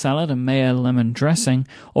romaine salad and mayo lemon dressing,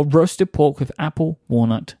 or roasted pork with apple,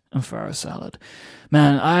 walnut, and farro salad.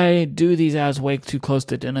 Man, I do these ads way too close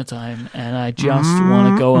to dinner time, and I just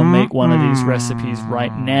want to go and make one of these recipes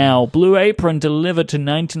right now. Blue Apron delivered to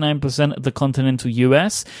 99% of the continental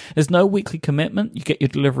US. There's no weekly commitment. You get your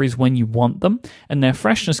deliveries when you want them, and their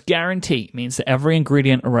freshness guarantee means that every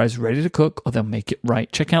ingredient arrives ready to cook, or they'll make it right.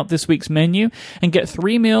 Check out this week's menu and get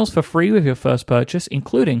 3 meals for free with your first purchase,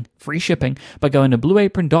 including free shipping, by going to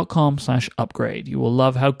blueapron.com/upgrade. You will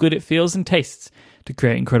love how good it feels and tastes to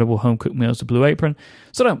create incredible home-cooked meals with Blue Apron.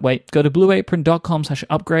 So don't wait. Go to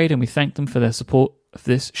blueapron.com/upgrade, and we thank them for their support of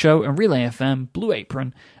this show and Relay FM. Blue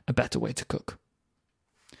Apron, a better way to cook.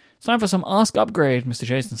 It's time for some Ask Upgrade, Mr.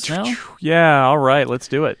 Jason Snell. Yeah, all right, let's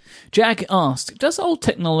do it. Jack asked, does old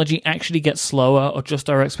technology actually get slower, or just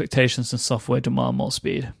our expectations and software demand more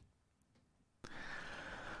speed?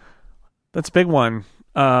 That's a big one.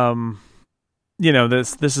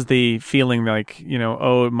 This is the feeling like,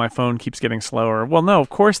 oh, my phone keeps getting slower. Well, no, of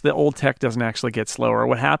course the old tech doesn't actually get slower.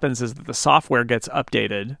 What happens is that the software gets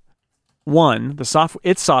updated. Its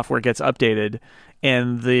software gets updated,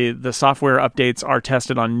 and the software updates are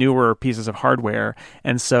tested on newer pieces of hardware,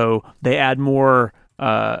 and so they add more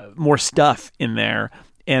more stuff in there.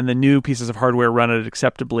 And the new pieces of hardware run it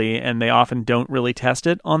acceptably, and they often don't really test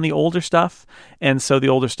it on the older stuff. And so the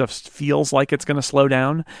older stuff feels like it's going to slow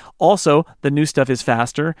down. Also, the new stuff is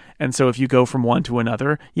faster. And so if you go from one to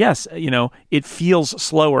another, yes, it feels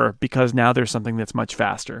slower because now there's something that's much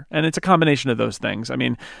faster. And it's a combination of those things. I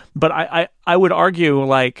mean, but I would argue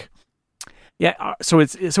so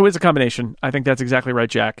it's a combination. I think that's exactly right,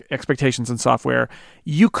 Jack. Expectations in software.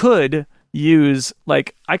 You could use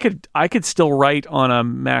I could still write on a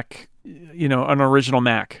Mac, an original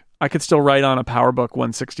Mac. I could still write on a PowerBook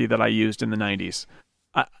 160 that I used in the 90s.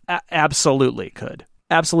 I absolutely could,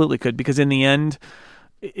 because in the end,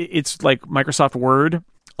 it's like Microsoft Word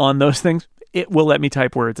on those things. It will let me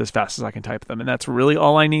type words as fast as I can type them, and that's really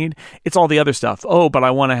all I need. It's all the other stuff. Oh, but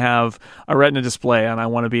I want to have a Retina display, and I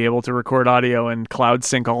want to be able to record audio and cloud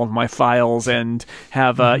sync all of my files, and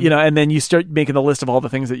have and then you start making the list of all the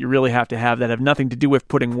things that you really have to have that have nothing to do with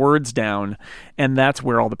putting words down, and that's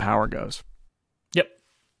where all the power goes. Yep,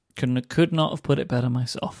 could not have put it better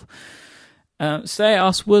myself. Say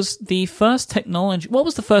us, what was the first technology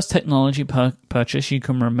purchase you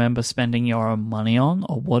can remember spending your own money on,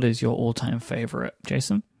 or what is your all-time favorite,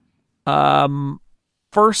 Jason?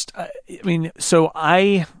 First, I'm going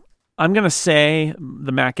to say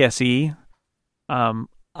the Mac SE.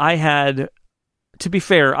 I had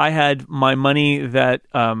my money that,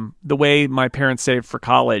 the way my parents saved for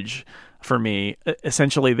college for me,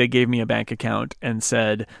 essentially they gave me a bank account and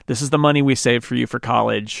said, this is the money we saved for you for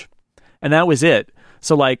college. And that was it.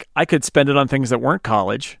 So I could spend it on things that weren't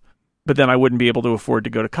college, but then I wouldn't be able to afford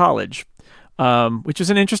to go to college, which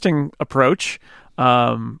is an interesting approach.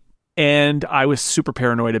 And I was super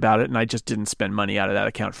paranoid about it, and I just didn't spend money out of that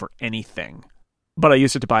account for anything. But I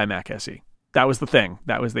used it to buy a Mac SE. That was the thing.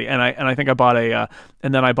 And I think I bought a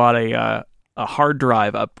hard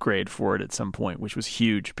drive upgrade for it at some point, which was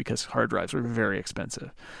huge because hard drives were very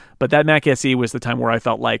expensive. But that Mac SE was the time where I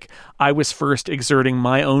felt like I was first exerting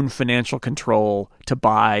my own financial control to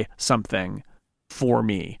buy something for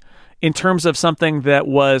me. In terms of something that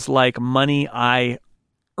was like money I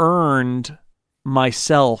earned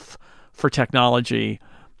myself for technology,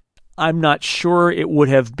 I'm not sure it would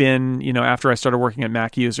have been, after I started working at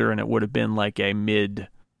Mac User, and it would have been like a mid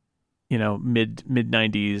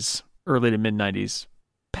 90s, early to mid 90s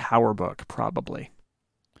PowerBook, probably.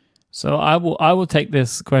 So I will take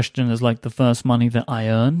this question as the first money that I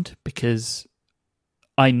earned, because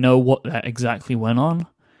I know what that exactly went on.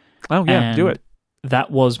 Oh yeah, do it.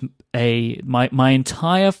 That was my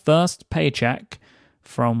entire first paycheck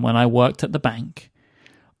from when I worked at the bank.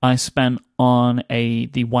 I spent on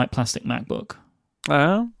the white plastic MacBook.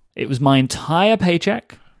 Oh. It was my entire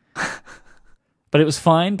paycheck. But it was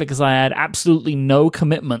fine because I had absolutely no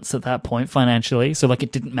commitments at that point financially, so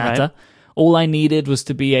it didn't matter. Right. All I needed was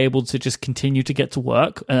to be able to just continue to get to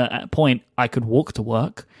work. At a point, I could walk to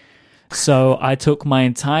work. So I took my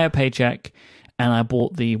entire paycheck and I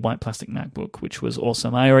bought the white plastic MacBook, which was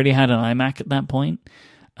awesome. I already had an iMac at that point,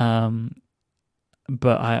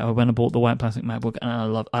 but I went and bought the white plastic MacBook, and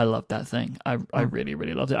I loved that thing. I really,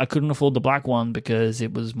 really loved it. I couldn't afford the black one because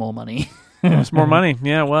it was more money. It was more money.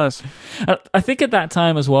 Yeah, it was. I think at that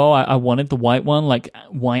time as well, I wanted the white one.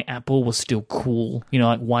 White Apple was still cool.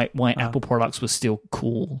 White Apple products was still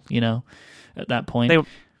cool, at that point.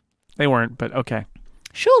 They weren't, but okay.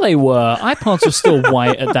 Sure they were. iPods were still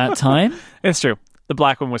white at that time. It's true. The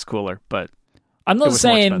black one was cooler, but I'm not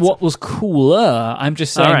saying what was cooler. I'm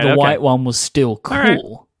just saying the white one was still cool. Right.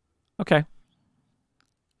 Okay.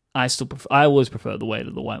 I always prefer the way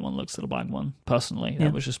that the white one looks to the black one. Personally,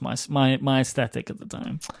 that was just my aesthetic at the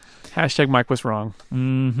time. Hashtag Mike was wrong.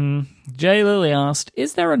 Mm-hmm. Jay Lilly asked,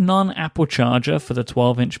 "Is there a non-Apple charger for the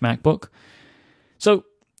 12-inch MacBook?" So,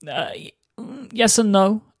 yes and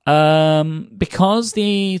no. Because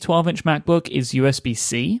the 12-inch MacBook is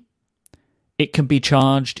USB-C, it can be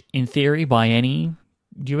charged in theory by any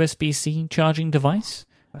USB-C charging device.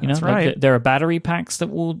 That's right. There are battery packs that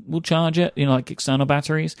will charge it, external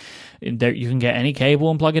batteries. There, you can get any cable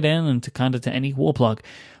and plug it in, and to any wall plug.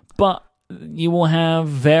 But you will have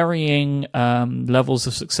varying levels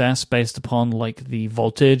of success based upon the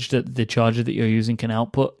voltage that the charger that you're using can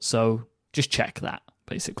output. So just check that,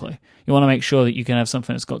 basically. You want to make sure that you can have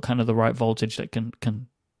something that's got the right voltage that can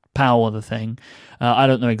power the thing. I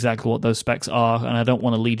don't know exactly what those specs are, and I don't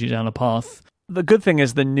want to lead you down a path. The good thing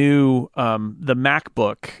is the new the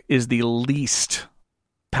MacBook is the least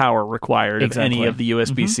power required of any of the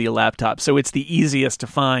USB-C laptops, so it's the easiest to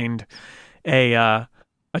find a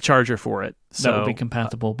charger for it. That would be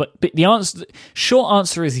compatible. But the short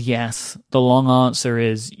answer is yes. The long answer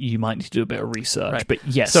is you might need to do a bit of research. Right. But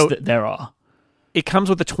yes, there are. it comes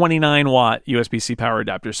with a 29-watt USB-C power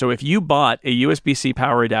adapter. So if you bought a USB-C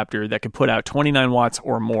power adapter that could put out 29 watts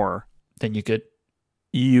or more, then you could.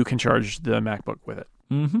 You can charge the MacBook with it.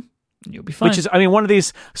 Mm-hmm. You'll be fine. Which is, I mean, one of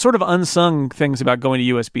these sort of unsung things about going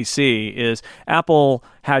to USB-C is Apple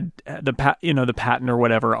had the patent or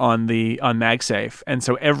whatever on MagSafe, and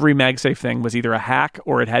so every MagSafe thing was either a hack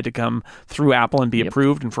or it had to come through Apple and be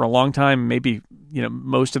approved. And for a long time, maybe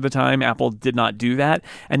most of the time, Apple did not do that.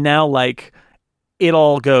 And now, like, it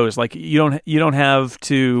all goes. Like, you don't have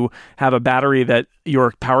to have a battery that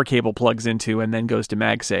your power cable plugs into and then goes to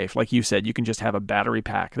MagSafe. Like you said, you can just have a battery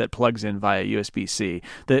pack that plugs in via USB-C.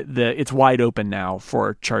 It's wide open now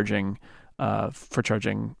for charging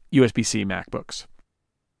USB-C MacBooks.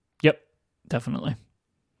 Yep, definitely.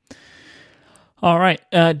 All right.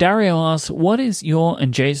 Dario asks, what is your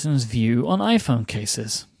and Jason's view on iPhone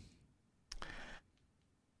cases?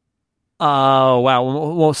 Wow.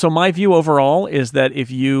 Well, so my view overall is that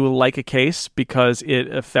if you like a case because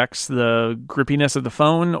it affects the grippiness of the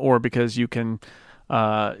phone, or because you can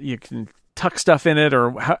tuck stuff in it,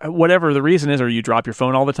 or whatever the reason is, or you drop your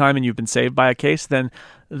phone all the time and you've been saved by a case, then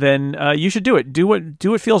you should do it. Do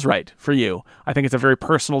what feels right for you. I think it's a very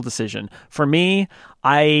personal decision. For me,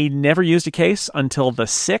 I never used a case until the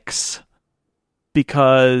 6.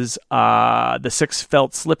 Because the 6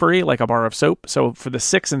 felt slippery like a bar of soap. So for the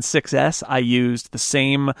 6 and 6S, I used the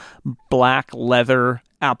same black leather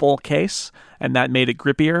Apple case, and that made it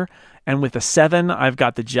grippier. And with the 7, I've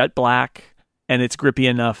got the jet black, and it's grippy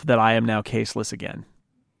enough that I am now caseless again.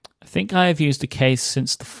 I think I've used a case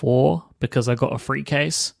since the 4 because I got a free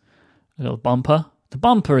case. I got a bumper. The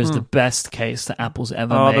bumper is the best case that Apple's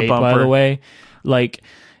ever made, by the way. Like,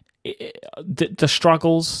 the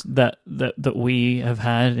struggles that we have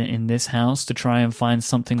had in this house to try and find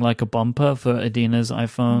something like a bumper for Adina's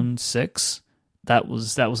iPhone 6, that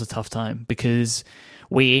was a tough time, because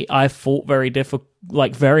I fought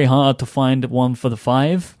very hard to find one for the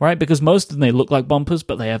 5, right? Because most of them, they look like bumpers,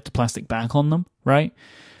 but they have the plastic back on them, right?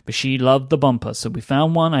 But she loved the bumper, so we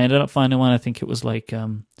found one. I ended up finding one. I think it was like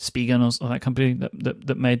Spigen or that company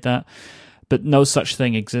that made that. But no such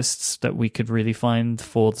thing exists that we could really find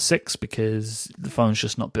for the 6, because the phone's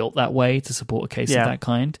just not built that way to support a case of that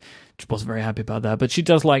kind. She wasn't very happy about that. But she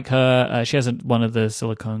does like she has one of the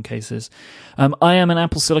silicone cases. I am an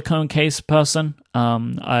Apple silicone case person.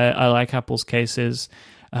 I like Apple's cases.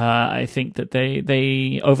 I think that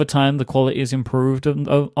they over time the quality is improved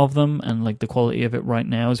of them, and like the quality of it right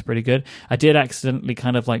now is pretty good. I did accidentally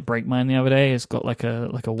kind of like break mine the other day. It's got like a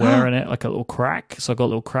wear in it, like a little crack. So I got a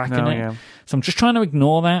little crack in it. Yeah. So I'm just trying to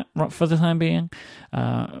ignore that for the time being,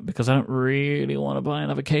 because I don't really want to buy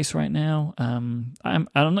another case right now. I'm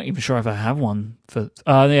not even sure if I have one for.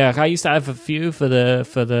 I used to have a few for the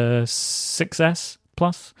 6S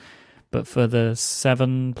Plus, but for the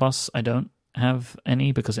 7 Plus I don't have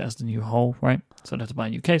any because it has the new hole, right? So I'd have to buy a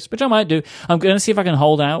new case, which I might do. I'm going to see if I can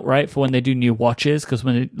hold out, right, for when they do new watches, because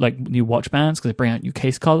when they, like new watch bands, because they bring out new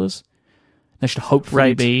case colors. They should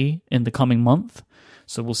hopefully be in the coming month.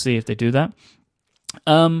 So we'll see if they do that.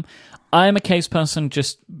 I'm a case person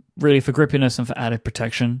just really for grippiness and for added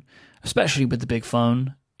protection, especially with the big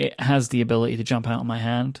phone. It has the ability to jump out of my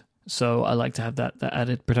hand, so I like to have that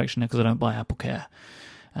added protection because I don't buy Apple Care.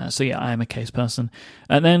 So yeah, I am a case person.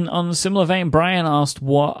 And then on a similar vein, Brian asked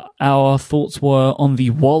what our thoughts were on the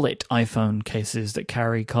wallet iPhone cases that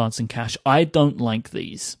carry cards and cash. I don't like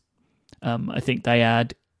these. I think they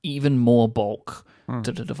add even more bulk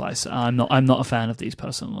to the device. I'm not a fan of these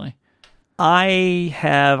personally. I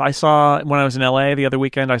saw when I was in LA the other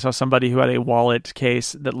weekend, I saw somebody who had a wallet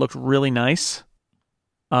case that looked really nice.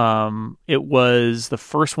 It was the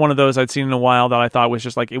first one of those I'd seen in a while that I thought was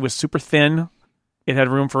just like, it was super thin. It had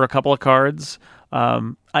room for a couple of cards.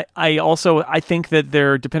 I think that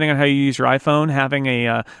they're, depending on how you use your iPhone,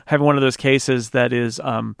 having one of those cases that is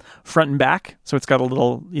front and back, so it's got a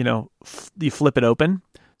little, you flip it open,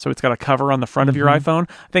 so it's got a cover on the front of your iPhone.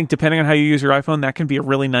 I think depending on how you use your iPhone, that can be a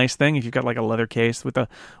really nice thing if you've got like a leather case that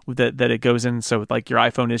it goes in, so like your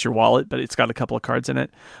iPhone is your wallet, but it's got a couple of cards in it.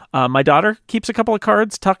 My daughter keeps a couple of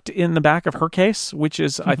cards tucked in the back of her case, which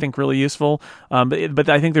is I think really useful. But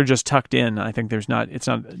I think they're just tucked in. I think it's not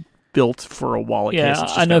built for a wallet case. Yeah,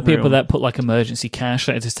 I know people that put like emergency cash.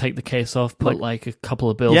 They just take the case off, put like a couple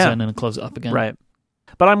of bills in, and close it up again. Right.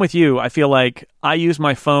 But I'm with you. I feel like I use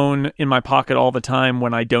my phone in my pocket all the time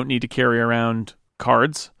when I don't need to carry around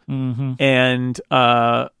cards. Mm-hmm. And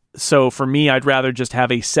so for me, I'd rather just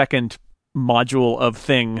have a second module of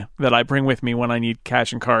thing that I bring with me when I need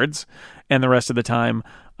cash and cards, and the rest of the time,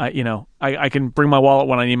 I can bring my wallet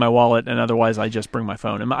when I need my wallet, and otherwise I just bring my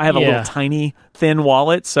phone. And I have a little tiny, thin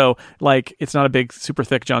wallet, so like it's not a big, super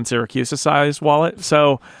thick John Syracuse size wallet.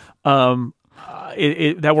 So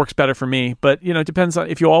that works better for me. But it depends on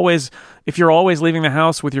if you're always leaving the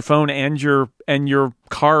house with your phone and your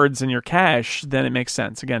cards and your cash, then it makes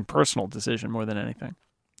sense. Again, personal decision more than anything.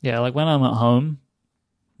 Yeah, like when I'm at home,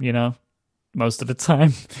 most of the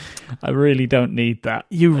time, I really don't need that.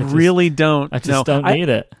 Really don't. I just don't need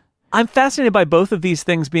it. I'm fascinated by both of these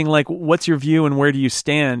things being like, what's your view and where do you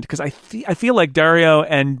stand? Because I feel like Dario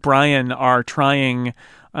and Brian are trying,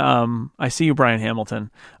 I see you, Brian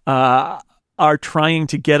Hamilton, are trying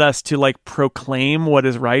to get us to like proclaim what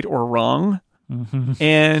is right or wrong. Mm-hmm.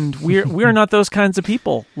 And we're not those kinds of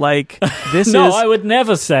people. Like this no, is... I would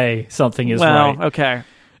never say something is right. Okay.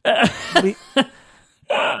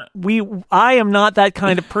 I am not that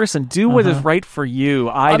kind of person. Do what is right for you.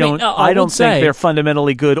 I don't think they're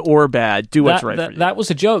fundamentally good or bad. Do what's right for you. That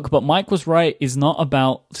was a joke, but Mike was right. It's not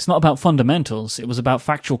about fundamentals. It was about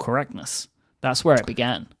factual correctness. That's where it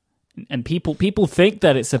began. And people think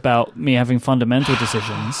that it's about me having fundamental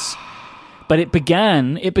decisions. But it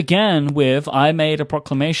began with I made a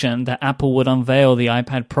proclamation that Apple would unveil the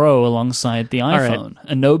iPad Pro alongside the iPhone,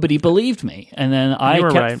 and nobody believed me. And then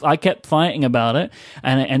I kept fighting about it,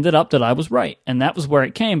 and it ended up that I was right, and that was where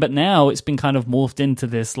it came. But now it's been kind of morphed into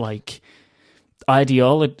this like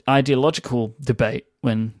ideological debate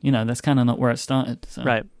when that's kind of not where it started. So.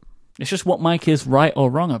 Right. It's just what Mike is right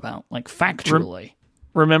or wrong about, like factually.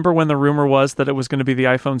 Remember when the rumor was that it was going to be the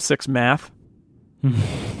iPhone 6 Math?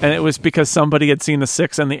 And it was because somebody had seen the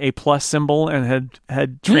 6 and the A+ symbol and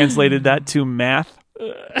had translated that to math.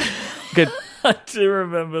 Good. I do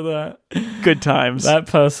remember that. Good times. That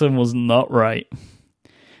person was not right.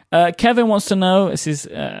 Kevin wants to know, this is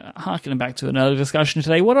harkening back to another discussion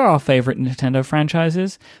today, what are our favorite Nintendo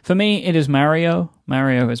franchises? For me, it is Mario.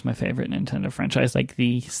 Mario is my favorite Nintendo franchise, like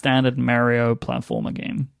the standard Mario platformer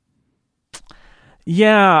game.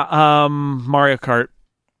 Yeah, Mario Kart.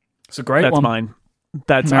 It's a great one.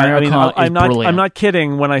 That's mine. I'm not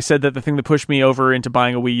kidding when I said that the thing that pushed me over into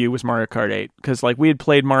buying a Wii U was Mario Kart 8, because like we had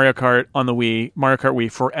played Mario Kart on the Mario Kart Wii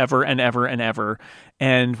forever and ever and ever,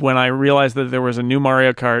 and when I realized that there was a new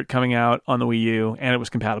Mario Kart coming out on the Wii U and it was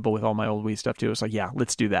compatible with all my old Wii stuff too, it was like, yeah,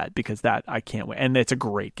 let's do that, because that I can't wait, and it's a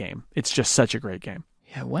great game. It's just such a great game.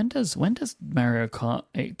 Yeah, when does Mario Kart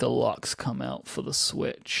 8 Deluxe come out for the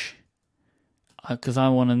Switch? Because I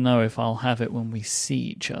want to know if I'll have it when we see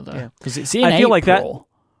each other. Because it's in April.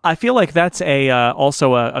 I feel like that's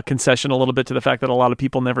also a concession a little bit to the fact that a lot of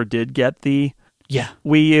people never did get the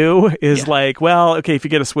Wii U. Like, well, okay, if you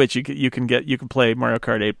get a Switch, you can play Mario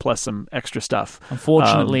Kart 8 plus some extra stuff.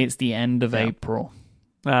 Unfortunately, it's the end of April.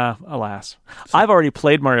 Alas, I've already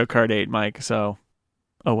played Mario Kart 8, Mike. So,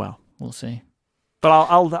 oh well, we'll see. But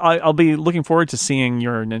I'll be looking forward to seeing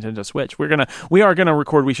your Nintendo Switch. We are gonna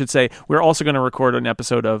record. We should say we're also gonna record an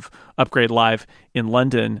episode of Upgrade Live in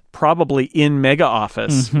London, probably in Mega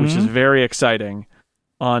Office, which is very exciting.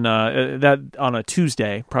 On a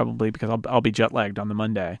Tuesday, probably, because I'll be jet lagged on the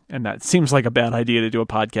Monday, and that seems like a bad idea to do a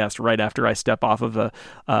podcast right after I step off of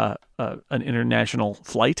an international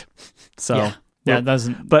flight. So that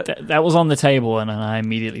doesn't. But that was on the table, and I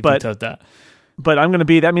immediately vetoed that. But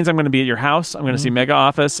that means I'm going to be at your house. I'm going to see Mega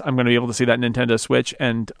Office. I'm going to be able to see that Nintendo Switch.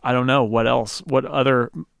 And I don't know what else, what other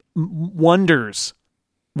wonders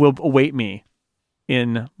will await me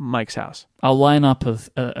in Mike's house. I'll line up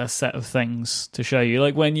a set of things to show you.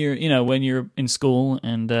 Like when you're in school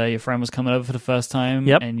and your friend was coming over for the first time,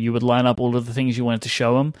 and you would line up all of the things you wanted to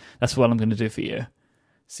show them. That's what I'm going to do for you.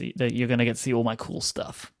 See that you're going to get to see all my cool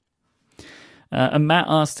stuff. And Matt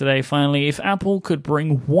asked today, finally, if Apple could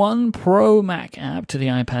bring one Pro Mac app to the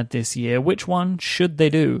iPad this year, which one should they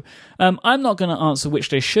do? I'm not going to answer which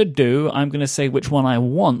they should do. I'm going to say which one I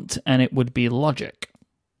want, and it would be Logic.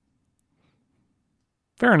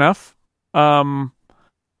 Fair enough. I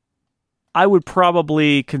would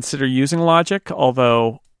probably consider using Logic,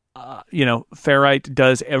 although, Ferrite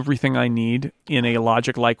does everything I need in a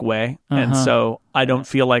Logic-like way, and so I don't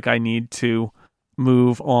feel like I need to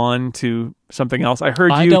move on to something else. I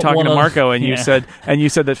heard you talking to Marco, and you said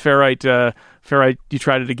that Ferrite, you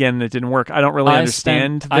tried it again and it didn't work. I don't really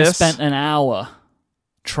understand this. I spent an hour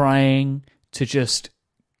trying to just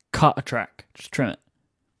cut a track, just trim it.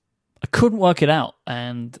 I couldn't work it out,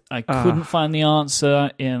 and I couldn't find the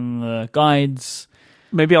answer in the guides.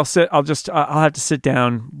 maybe I'll have to sit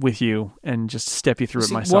down with you and just step you through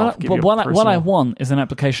it myself. What I want is an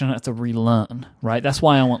application I have to relearn, right? That's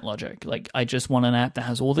why I want Logic. Like, I just want an app that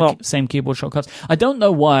has all the same keyboard shortcuts. I don't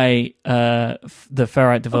know why the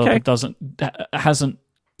Ferrite developer hasn't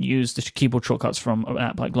used the keyboard shortcuts from an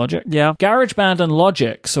app like Logic. Yeah. GarageBand and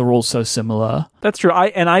Logix are also similar. That's true.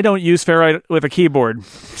 I don't use Ferrite with a keyboard.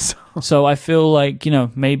 So I feel like,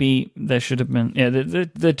 maybe there should have been... Yeah,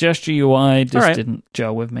 the gesture UI just didn't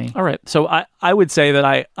gel with me. All right. So I would say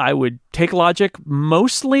that I would take Logic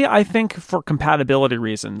mostly, I think, for compatibility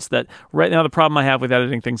reasons. That right now the problem I have with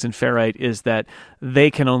editing things in Ferrite is that they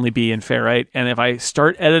can only be in Ferrite. And if I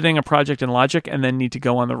start editing a project in Logic and then need to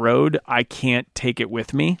go on the road, I can't take it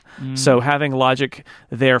with me. So having Logic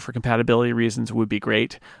there for compatibility reasons would be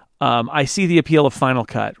great. I see the appeal of Final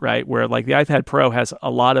Cut, right? Where like the iPad Pro has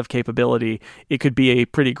a lot of capability. It could be a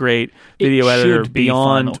pretty great video editor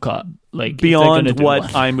beyond Final Cut, beyond what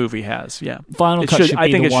iMovie has. Yeah, Final Cut should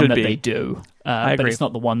be the one that they do. I agree. But it's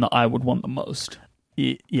not the one that I would want the most.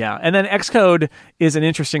 Yeah, and then Xcode is an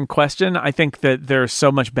interesting question. I think that there's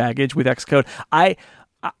so much baggage with Xcode. I'm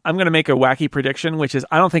going to make a wacky prediction, which is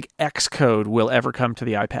I don't think Xcode will ever come to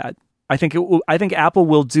the iPad. I think Apple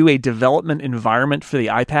will do a development environment for the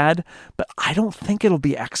iPad, but I don't think it'll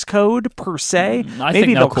be Xcode per se.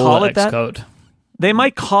 Maybe they'll call it Xcode. That. They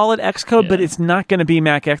might call it Xcode, but it's not going to be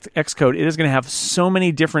Mac Xcode. It is going to have so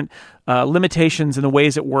many different limitations in the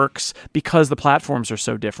ways it works because the platforms are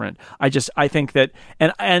so different. I think that,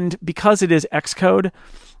 and because it is Xcode,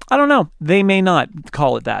 I don't know. They may not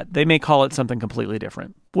call it that. They may call it something completely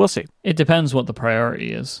different. We'll see. It depends what the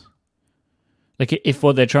priority is. Like, if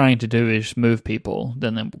what they're trying to do is move people,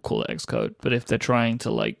 then we'll call it Xcode. But if they're trying to,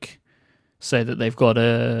 like, say that they've got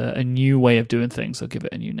a new way of doing things, they'll give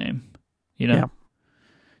it a new name. Yeah.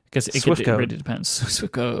 Because it really depends.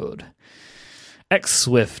 Swift code.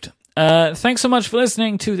 X-Swift. Thanks so much for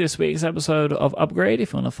listening to this week's episode of Upgrade.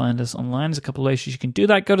 If you want to find us online, there's a couple of ways you can do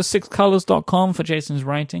that. Go to sixcolors.com for Jason's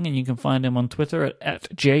writing, and you can find him on Twitter at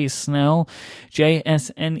jsnell,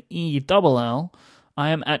 JSNELL.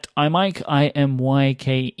 I am at iMyke,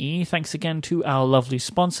 IMYKE. Thanks again to our lovely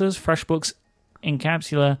sponsors, FreshBooks,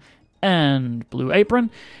 Incapsula, and Blue Apron.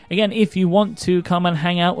 Again, if you want to come and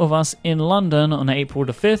hang out with us in London on April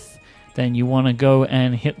the 5th, then you want to go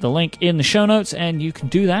and hit the link in the show notes, and you can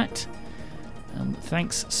do that.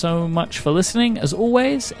 Thanks so much for listening, as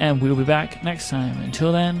always, and we'll be back next time.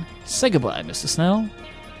 Until then, say goodbye, Mr. Snell.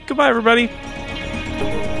 Goodbye, everybody.